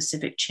this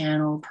specific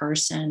channel,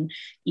 person,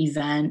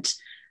 event.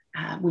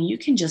 When you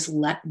can just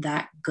let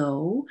that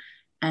go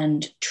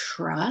and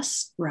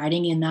trust,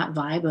 riding in that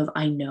vibe of,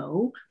 I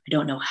know, I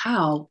don't know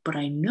how, but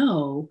I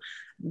know,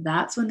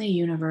 that's when the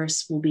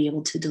universe will be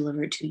able to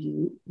deliver it to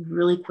you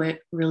really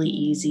quick, really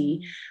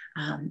easy.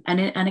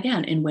 And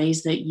again, in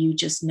ways that you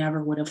just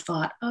never would have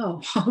thought,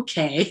 oh,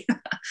 okay,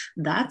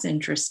 that's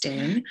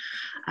interesting.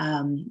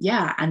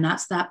 Yeah. And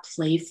that's that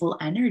playful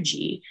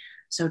energy.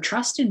 So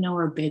trust and know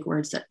are big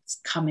words that's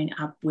coming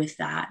up with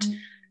that.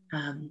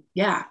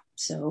 Yeah.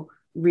 So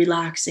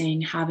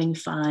relaxing, having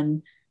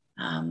fun,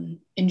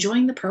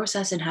 enjoying the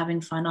process and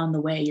having fun on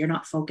the way. You're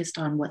not focused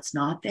on what's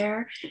not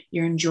there.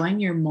 You're enjoying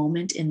your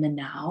moment in the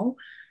now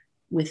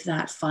with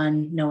that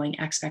fun, knowing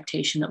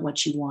expectation that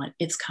what you want,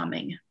 it's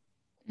coming.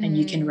 And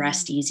you can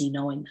rest easy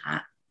knowing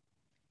that.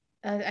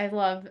 I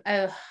love,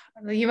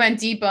 you went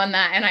deep on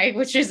that. And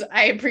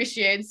I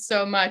appreciate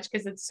so much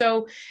because it's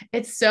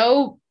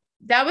so,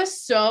 that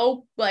was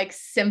so like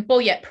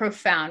simple yet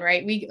profound,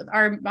 right?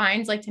 Our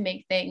minds like to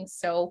make things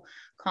so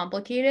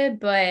complicated,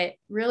 but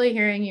really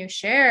hearing you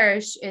share,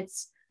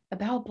 it's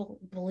about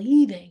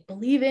believing,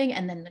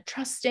 and then the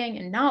trusting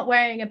and not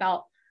worrying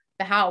about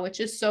the how,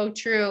 which is so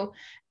true.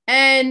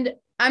 And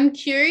I'm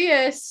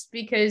curious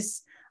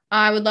because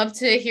I would love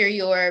to hear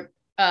your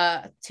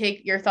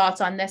take your thoughts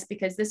on this,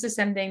 because this is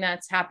something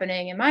that's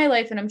happening in my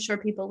life, and I'm sure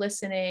people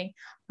listening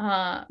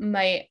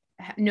might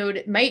note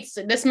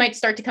this might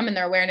start to come in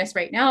their awareness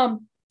right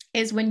now,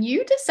 is when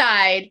you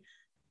decide,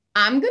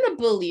 I'm going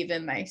to believe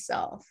in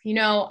myself.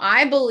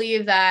 I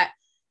believe that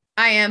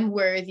I am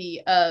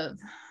worthy of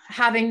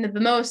having the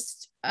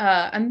most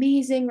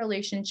amazing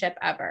relationship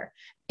ever.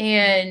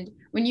 And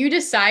when you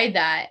decide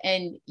that,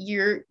 and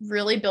you're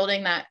really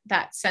building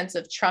that sense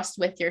of trust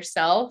with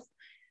yourself,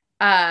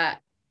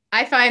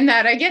 I find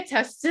that I get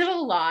tested a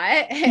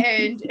lot,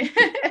 and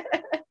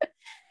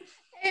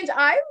and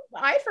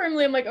I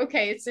firmly am like,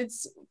 okay,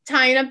 it's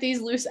tying up these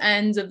loose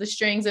ends of the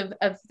strings of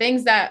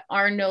things that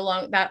are no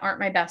longer, that aren't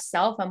my best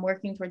self. I'm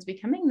working towards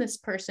becoming this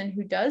person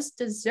who does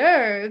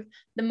deserve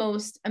the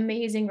most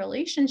amazing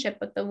relationship,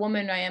 but the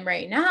woman I am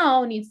right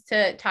now needs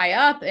to tie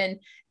up and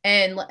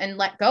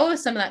let go of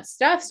some of that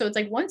stuff. So it's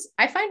like, once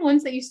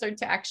that you start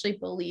to actually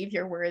believe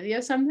you're worthy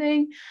of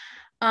something,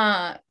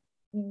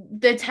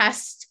 the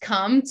tests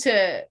come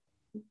to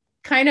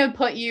kind of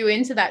put you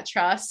into that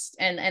trust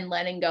and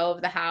letting go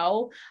of the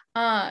how.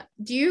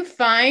 Do you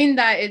find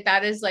that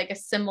that is like a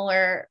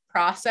similar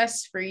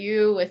process for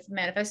you with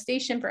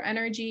manifestation for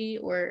energy,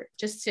 or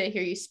just to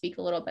hear you speak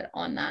a little bit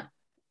on that?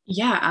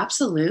 Yeah,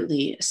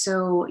 absolutely.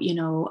 So,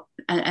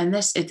 and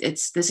this,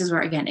 this is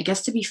where, again, it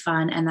gets to be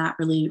fun, and that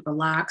really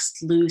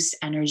relaxed, loose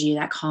energy,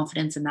 that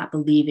confidence and that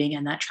believing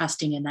and that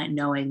trusting and that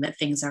knowing that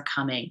things are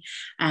coming.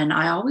 And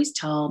I always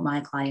tell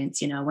my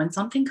clients, when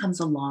something comes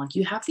along,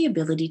 you have the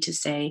ability to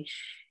say,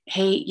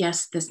 hey,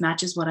 yes, this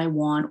matches what I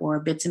want, or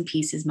bits and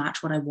pieces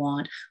match what I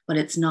want, but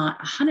it's not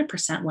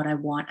 100% what I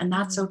want. And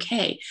that's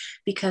okay,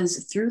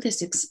 because through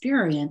this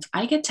experience,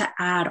 I get to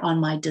add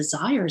on my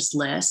desires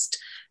list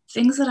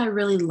things that I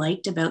really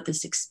liked about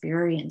this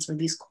experience, or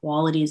these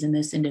qualities in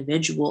this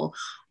individual,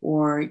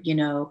 or,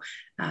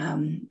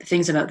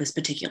 things about this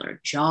particular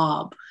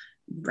job,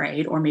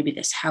 right? Or maybe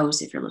this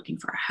house, if you're looking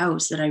for a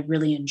house, that I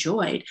really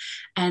enjoyed,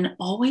 and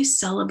always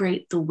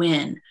celebrate the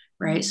win.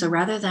 Right. So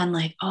rather than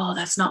like, oh,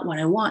 that's not what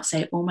I want,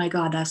 say, oh my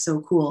God, that's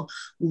so cool.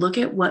 Look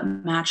at what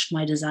matched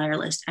my desire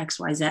list,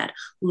 XYZ.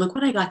 Look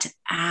what I got to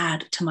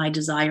add to my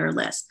desire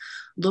list.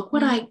 Look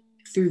what I,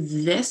 through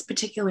this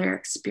particular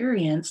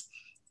experience,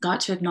 got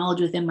to acknowledge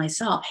within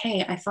myself.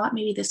 Hey, I thought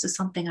maybe this was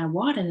something I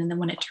wanted. And then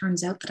when it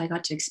turns out that I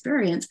got to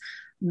experience,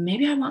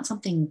 maybe I want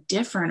something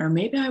different, or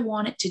maybe I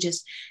want it to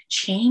just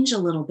change a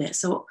little bit.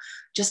 So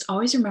just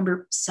always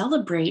remember,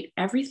 celebrate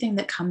everything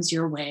that comes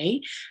your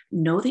way.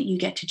 Know that you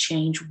get to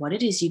change what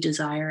it is you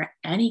desire at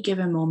any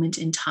given moment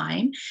in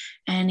time.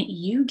 And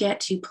you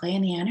get to play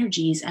in the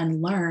energies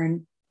and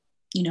learn.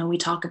 We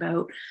talk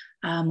about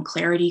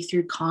clarity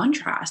through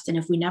contrast. And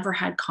if we never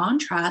had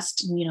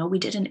contrast, we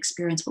didn't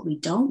experience what we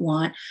don't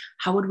want,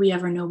 how would we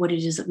ever know what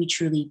it is that we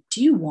truly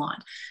do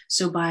want?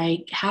 So by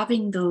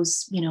having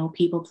those,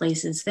 people,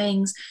 places,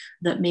 things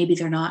that maybe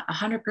they're not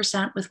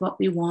 100% with what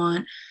we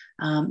want,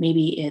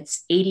 maybe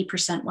it's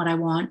 80% what I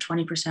want,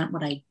 20%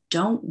 what I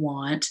don't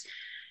want,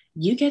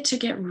 you get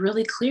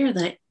really clear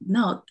that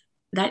no,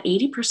 that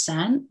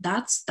 80%,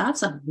 that's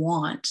a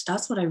want.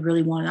 That's what I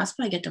really want. That's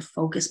what I get to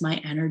focus my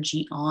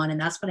energy on.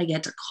 And that's what I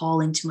get to call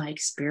into my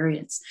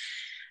experience.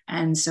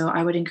 And so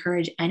I would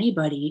encourage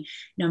anybody,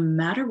 no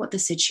matter what the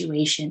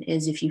situation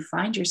is, if you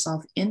find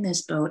yourself in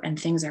this boat and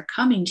things are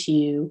coming to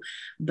you,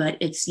 but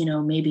it's,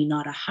 maybe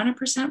not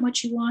 100%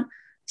 what you want,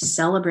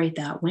 celebrate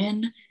that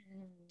win.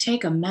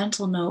 Take a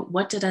mental note.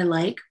 What did I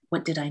like?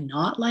 What did I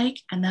not like?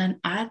 And then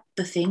add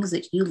the things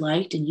that you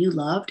liked and you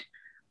loved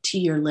to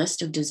your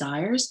list of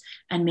desires.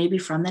 And maybe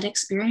from that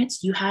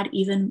experience, you had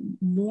even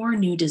more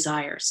new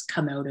desires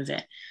come out of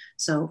it.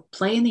 So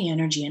play in the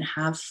energy and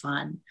have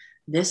fun.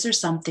 This or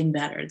something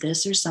better,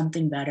 this or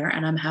something better.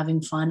 And I'm having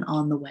fun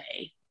on the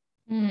way.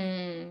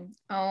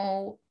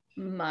 Oh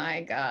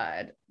my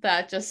God.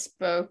 That just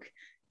spoke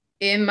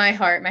in my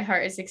heart. My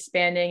heart is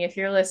expanding. If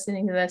you're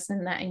listening to this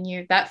and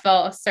that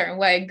felt a certain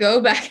way, go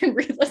back and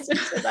re-listen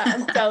to that.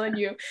 I'm telling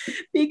you,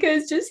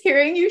 because just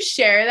hearing you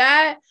share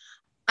that,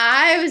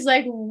 I was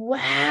like,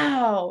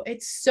 wow,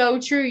 it's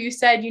so true. You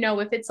said,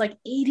 if it's like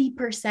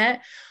 80%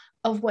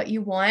 of what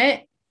you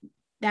want,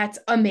 that's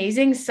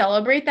amazing.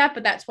 Celebrate that.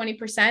 But that 20%,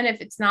 if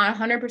it's not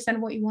 100%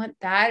 of what you want,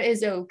 that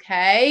is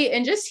okay.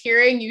 And just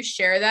hearing you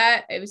share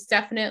that, it was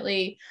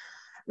definitely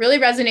really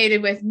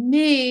resonated with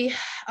me.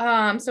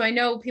 So I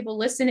know people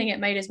listening, it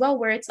might as well,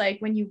 where it's like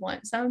when you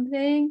want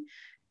something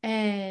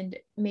and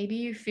maybe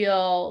you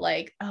feel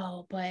like,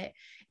 oh, but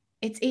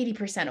it's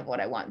 80% of what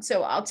I want.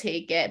 So I'll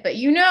take it. But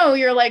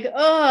you're like,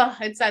 oh,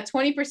 it's that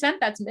 20%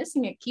 that's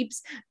missing. It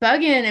keeps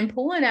bugging and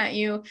pulling at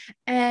you.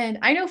 And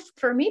I know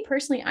for me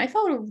personally, I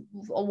felt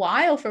a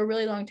while for a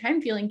really long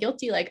time feeling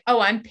guilty. Like, oh,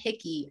 I'm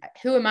picky.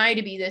 Who am I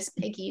to be this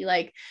picky?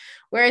 Like,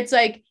 where it's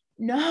like,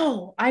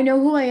 no, I know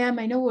who I am.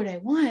 I know what I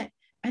want.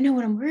 I know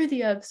what I'm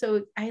worthy of.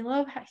 So I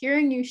love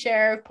hearing you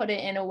share, put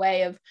it in a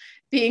way of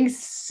being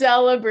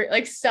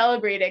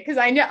celebrated. Cause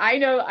I know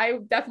I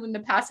definitely in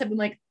the past have been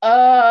like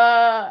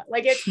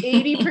it's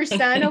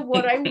 80% of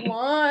what I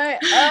want.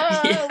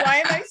 Yeah.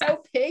 Why am I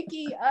so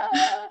picky?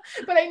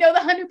 But I know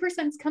the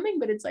 100% is coming,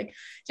 but it's like,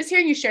 just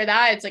hearing you share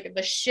that, it's like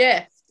the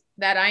shift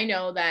that I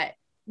know that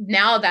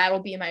now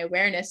that'll be my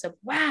awareness of,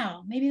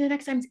 wow, maybe the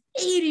next time's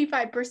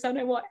 85%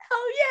 I want.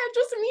 Hell yeah, it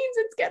just means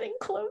it's getting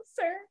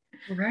closer.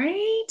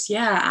 Right?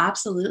 Yeah,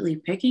 absolutely.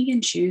 Picking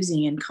and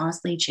choosing and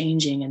constantly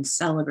changing and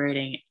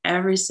celebrating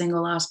every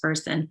single last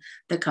person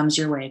that comes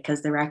your way,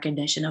 because the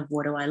recognition of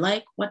what do I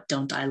like? What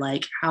don't I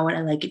like? How would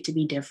I like it to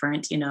be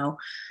different?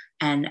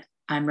 And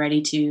I'm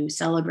ready to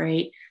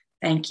celebrate.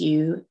 Thank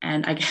you.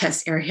 And I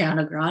guess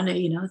Ariana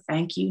Grande,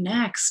 thank you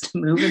next.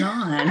 Moving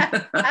on.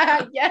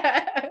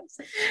 Yes.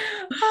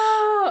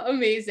 Oh,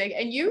 amazing.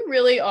 And you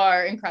really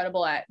are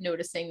incredible at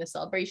noticing the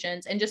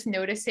celebrations and just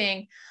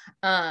noticing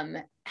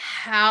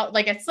how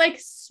it's like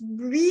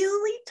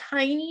really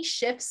tiny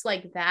shifts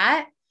like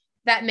that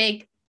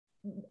make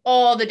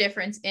all the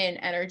difference in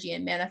energy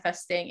and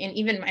manifesting. And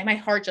even my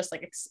heart just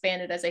like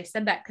expanded as I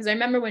said that, because I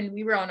remember when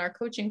we were on our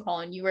coaching call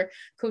and you were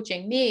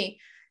coaching me,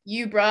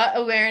 you brought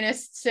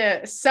awareness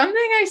to something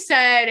I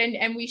said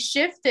and we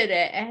shifted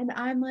it. And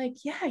I'm like,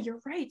 yeah, you're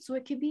right. So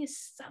it could be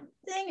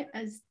something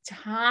as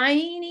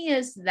tiny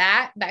as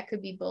that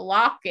could be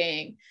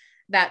blocking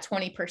that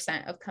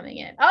 20% of coming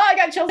in. Oh, I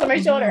got chills on my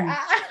shoulder.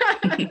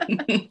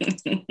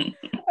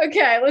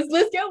 Okay, let's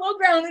get a little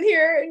grounded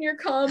here in your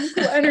calm,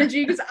 cool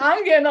energy, because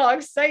I'm getting all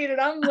excited.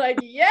 I'm like,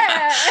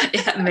 yeah.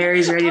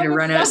 Mary's ready to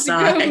run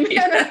outside.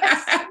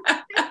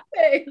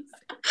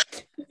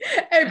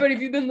 Everybody,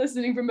 if you've been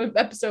listening from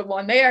episode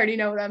 1, they already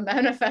know what I'm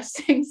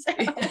manifesting. So.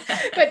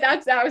 But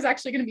that was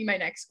actually going to be my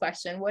next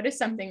question. What is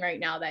something right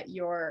now that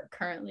you're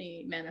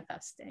currently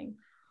manifesting?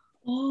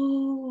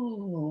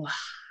 Oh,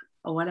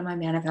 what am I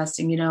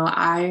manifesting?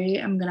 I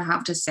am going to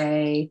have to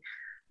say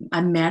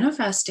I'm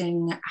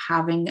manifesting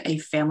having a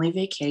family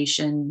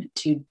vacation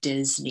to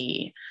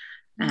Disney.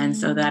 And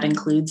so that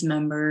includes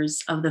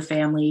members of the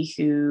family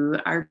who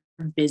are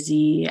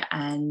busy,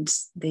 and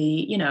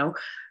they,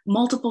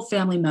 multiple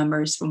family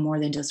members from more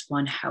than just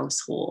one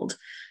household.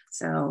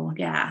 So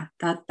yeah,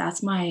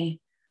 that's my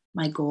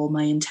goal,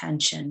 my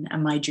intention,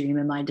 and my dream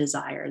and my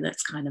desire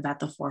that's kind of at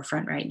the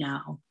forefront right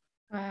now.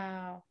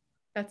 Wow,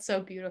 that's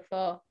so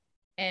beautiful.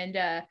 And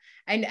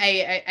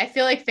I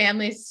feel like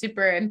family is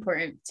super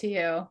important to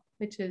you,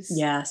 which is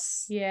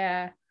yes,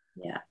 yeah,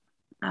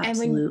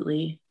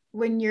 absolutely. And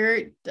when you're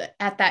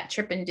at that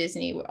trip in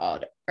Disney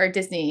or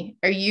Disney,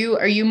 are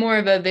you more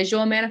of a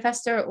visual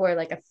manifester or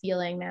like a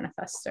feeling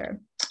manifester,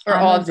 or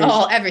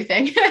all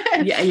everything?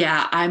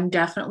 yeah, I'm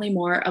definitely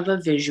more of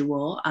a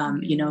visual.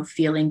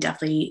 Feeling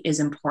definitely is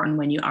important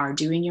when you are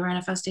doing your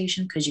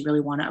manifestation, because you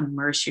really want to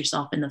immerse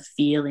yourself in the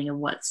feeling of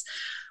what's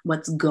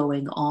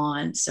going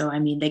on. So I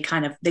mean, they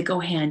go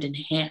hand in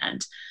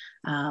hand.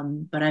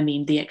 But I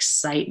mean, the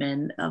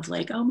excitement of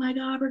like, oh my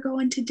God, we're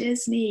going to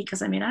Disney.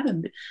 Cause I mean, I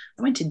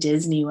went to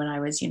Disney when I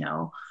was,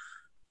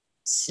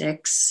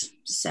 6,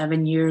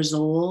 7 years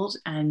old.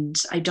 And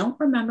I don't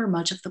remember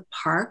much of the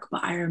park,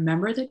 but I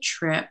remember the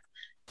trip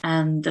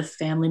and the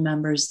family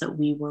members that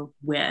we were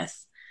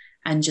with,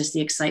 and just the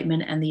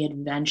excitement and the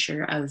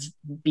adventure of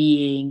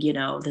being,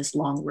 this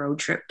long road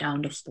trip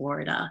down to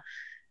Florida.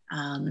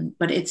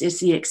 But it's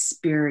the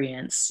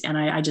experience. And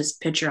I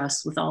just picture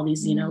us with all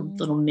these,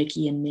 little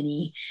Mickey and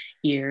Minnie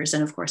ears.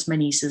 And of course, my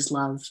nieces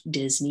love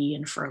Disney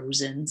and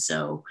Frozen.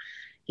 So,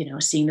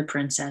 seeing the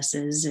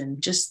princesses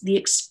and just the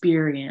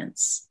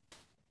experience.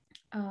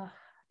 Oh,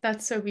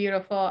 that's so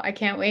beautiful. I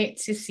can't wait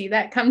to see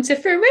that come to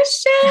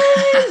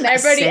fruition.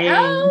 Everybody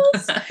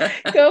else,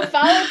 go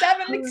follow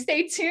Devon and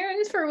stay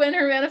tuned for when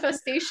her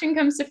manifestation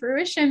comes to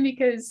fruition,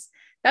 because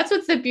that's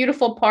what's the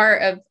beautiful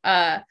part of,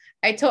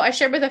 I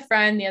shared with a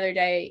friend the other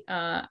day,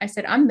 I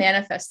said, I'm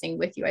manifesting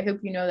with you. I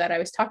hope you know that I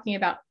was talking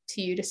about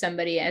to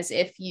somebody as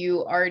if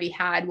you already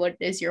had what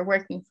it is you're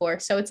working for.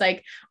 So it's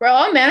like, we're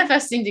all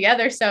manifesting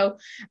together. So,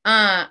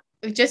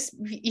 just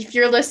if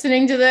you're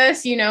listening to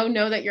this,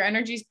 know that your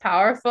energy is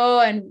powerful,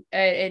 and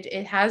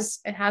it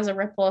has a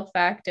ripple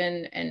effect,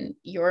 and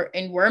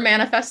we're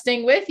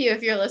manifesting with you.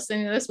 If you're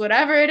listening to this,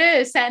 whatever it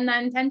is, setting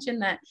that intention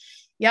that,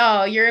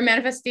 your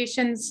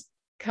manifestations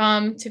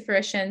come to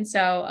fruition.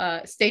 So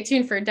stay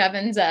tuned for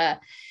Devon's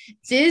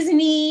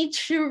Disney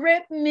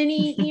trip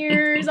mini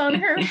ears on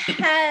her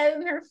head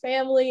and her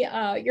family.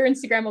 Your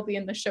Instagram will be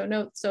in the show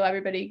notes, so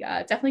everybody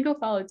definitely go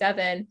follow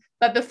Devon.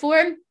 But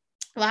before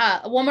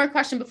one more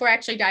question before I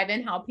actually dive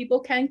in, how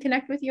people can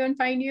connect with you and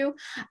find you,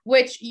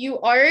 which you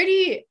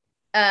already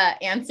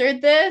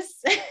answered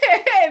this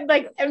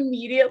like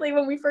immediately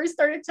when we first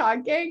started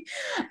talking.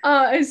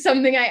 Is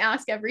something I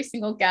ask every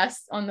single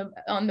guest on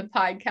the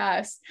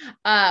podcast.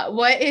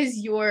 What is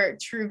your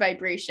true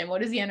vibration?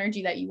 What is the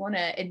energy that you want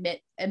to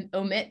admit and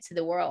omit to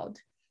the world?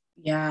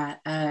 Yeah.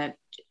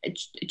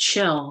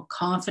 Chill,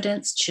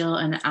 confidence, chill,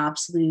 and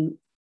absolute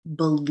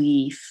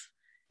belief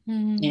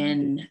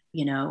in,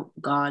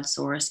 God,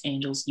 source,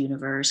 angels,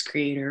 universe,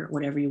 creator,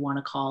 whatever you want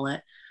to call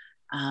it.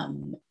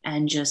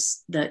 And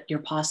just that your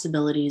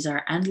possibilities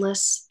are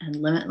endless and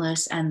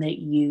limitless, and that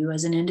you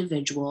as an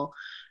individual,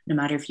 no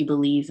matter if you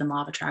believe in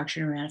law of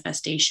attraction or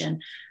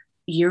manifestation,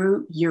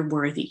 you're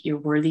worthy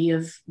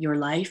of your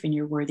life, and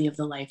you're worthy of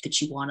the life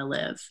that you want to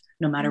live,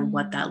 no matter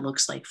what that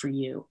looks like for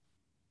you.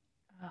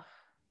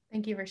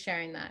 Thank you for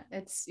sharing that.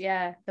 It's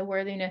the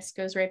worthiness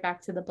goes right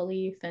back to the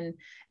belief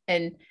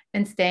and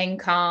staying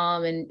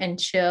calm and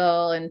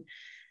chill, and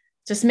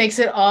just makes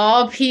it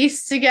all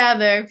piece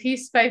together,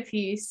 piece by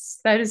piece.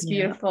 That is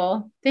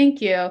beautiful.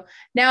 Thank you.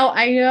 Now,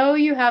 I know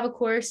you have a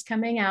course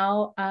coming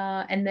out,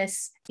 and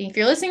if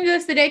you're listening to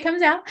this, the day it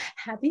comes out.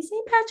 Happy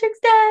St. Patrick's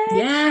Day.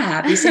 Yeah,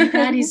 happy St.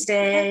 Patty's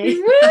Day.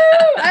 Woo!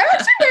 I'm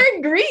actually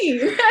wearing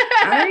green.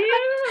 Are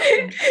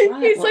you?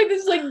 He's like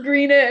this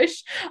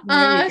greenish.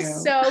 There you go.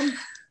 So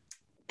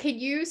could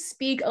you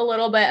speak a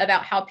little bit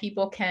about how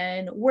people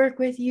can work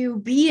with you,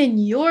 be in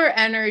your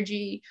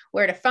energy,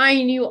 where to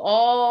find you,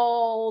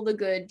 all the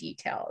good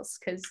details?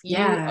 Because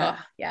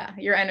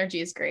your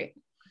energy is great.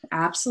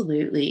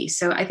 Absolutely.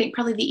 So I think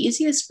probably the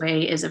easiest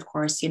way is, of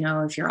course,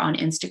 if you're on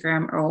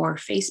Instagram or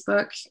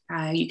Facebook,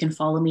 you can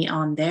follow me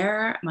on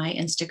there. My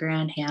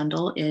Instagram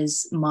handle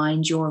is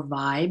Mind Your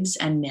Vibes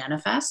and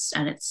Manifest,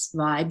 and it's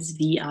vibes,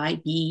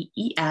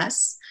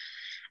 VIBES.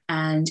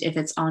 And if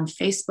it's on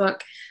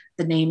Facebook,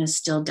 the name is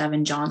still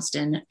Devon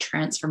Johnston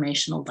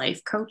Transformational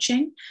Life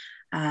Coaching.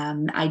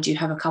 I do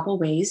have a couple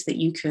ways that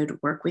you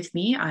could work with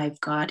me.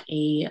 I've got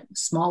a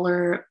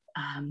smaller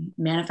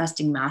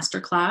manifesting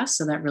masterclass,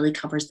 so that really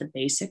covers the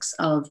basics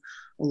of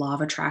law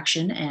of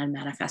attraction and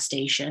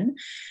manifestation.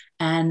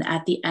 And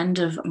at the end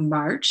of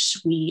March,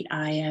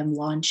 I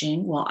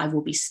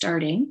will be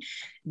starting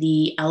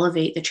the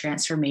Elevate the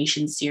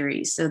Transformation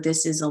series. So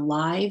this is a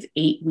live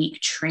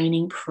 8-week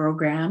training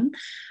program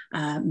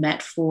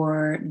meant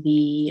for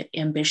the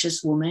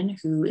ambitious woman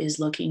who is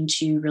looking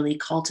to really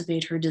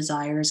cultivate her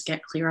desires,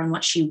 get clear on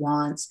what she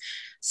wants,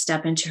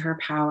 step into her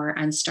power,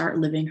 and start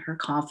living her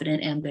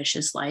confident,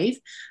 ambitious life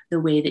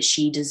the way that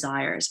she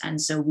desires. And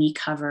so we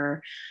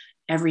cover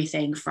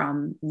everything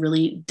from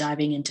really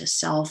diving into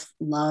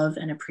self-love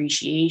and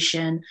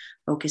appreciation,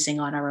 focusing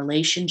on our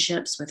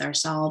relationships with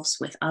ourselves,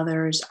 with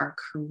others, our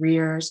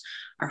careers,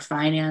 our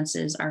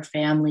finances, our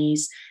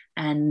families,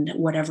 and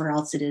whatever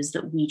else it is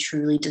that we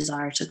truly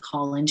desire to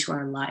call into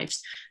our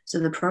lives. So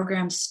the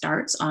program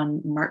starts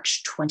on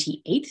March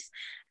 28th,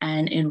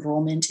 and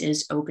enrollment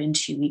is open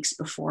 2 weeks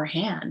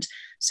beforehand.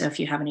 So if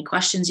you have any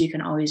questions, you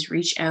can always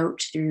reach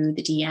out through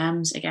the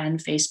DMs, again,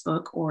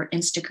 Facebook or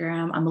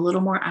Instagram. I'm a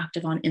little more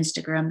active on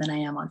Instagram than I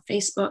am on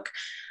Facebook,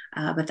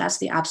 but that's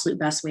the absolute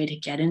best way to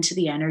get into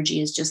the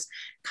energy, is just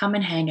come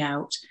and hang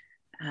out.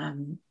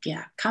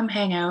 Come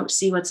hang out,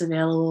 see what's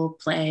available,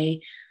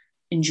 play,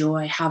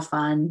 enjoy, have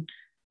fun,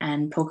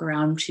 and poke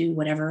around to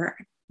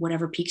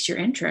whatever piques your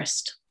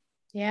interest.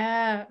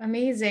 Yeah,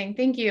 amazing.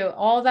 Thank you.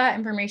 All that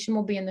information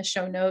will be in the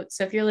show notes.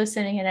 So if you're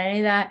listening and any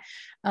of that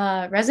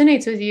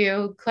resonates with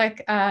you,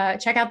 check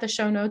out the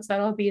show notes.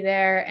 That'll be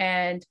there.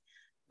 And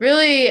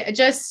really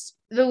just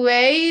the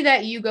way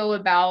that you go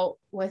about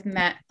with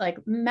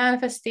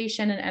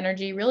manifestation and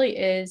energy really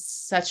is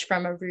such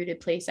from a rooted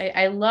place.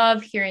 I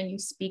love hearing you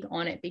speak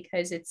on it,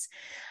 because it's,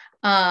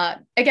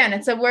 again,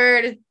 it's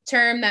a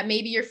term that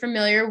maybe you're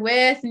familiar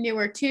with,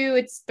 newer too.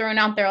 It's thrown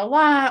out there a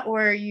lot,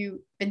 or you've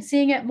been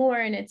seeing it more,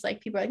 and it's like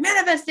people are like,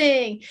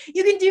 manifesting,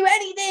 you can do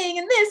anything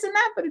and this and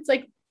that, but it's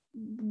like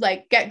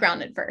get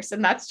grounded first.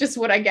 And that's just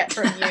what I get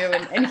from you.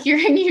 And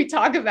hearing you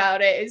talk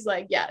about it is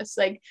like, yes,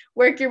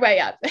 work your way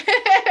up.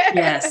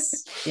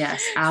 Yes,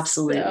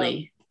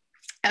 absolutely.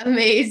 So,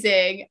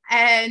 amazing.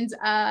 And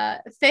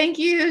thank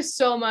you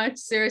so much,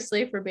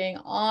 seriously, for being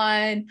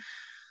on.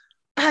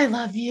 I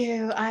love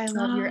you. I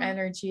love your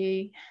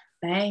energy.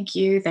 Thank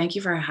you. Thank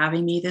you for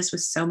having me. This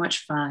was so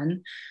much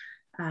fun.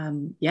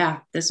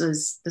 This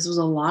was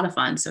a lot of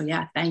fun. So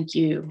thank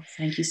you.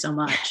 Thank you so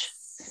much. Yes.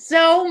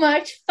 So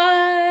much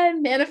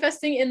fun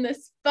manifesting in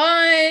this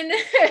fun.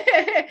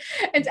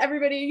 And to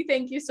everybody,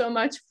 thank you so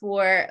much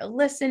for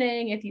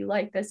listening. If you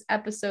like this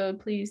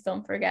episode, please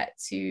don't forget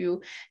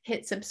to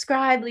hit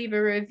subscribe, leave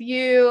a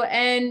review,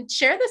 and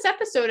share this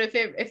episode if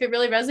it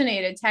really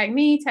resonated. Tag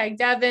me, tag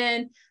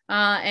Devon,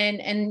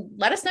 and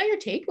let us know your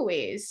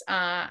takeaways.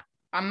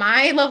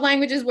 My love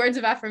language is words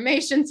of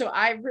affirmation, so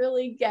I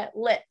really get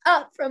lit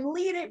up from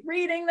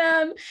reading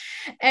them,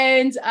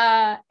 and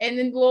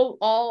then we'll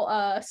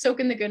all soak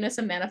in the goodness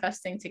of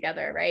manifesting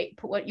together, right?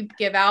 What you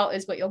give out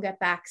is what you'll get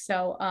back.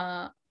 So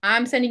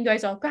I'm sending you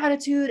guys all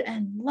gratitude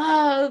and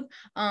love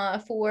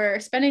for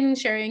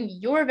sharing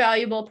your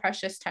valuable,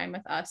 precious time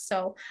with us.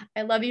 So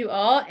I love you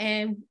all,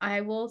 and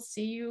I'll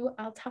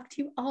talk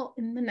to you all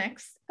in the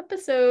next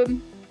episode.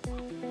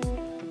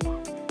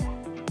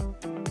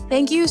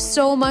 Thank you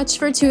so much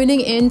for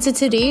tuning in to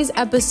today's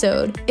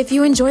episode. If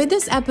you enjoyed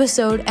this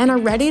episode and are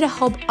ready to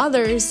help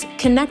others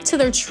connect to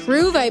their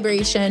true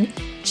vibration,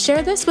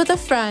 share this with a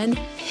friend,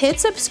 hit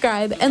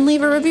subscribe, and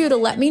leave a review to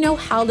let me know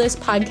how this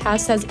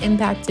podcast has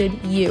impacted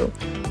you.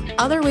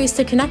 Other ways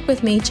to connect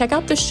with me, check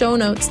out the show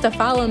notes to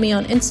follow me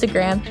on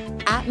Instagram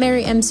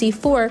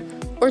 @MaryMC4,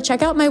 or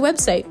check out my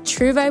website,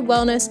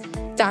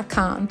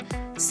 truevibewellness.com.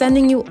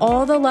 Sending you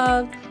all the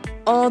love,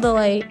 all the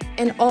light,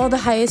 and all the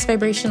highest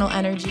vibrational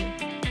energy.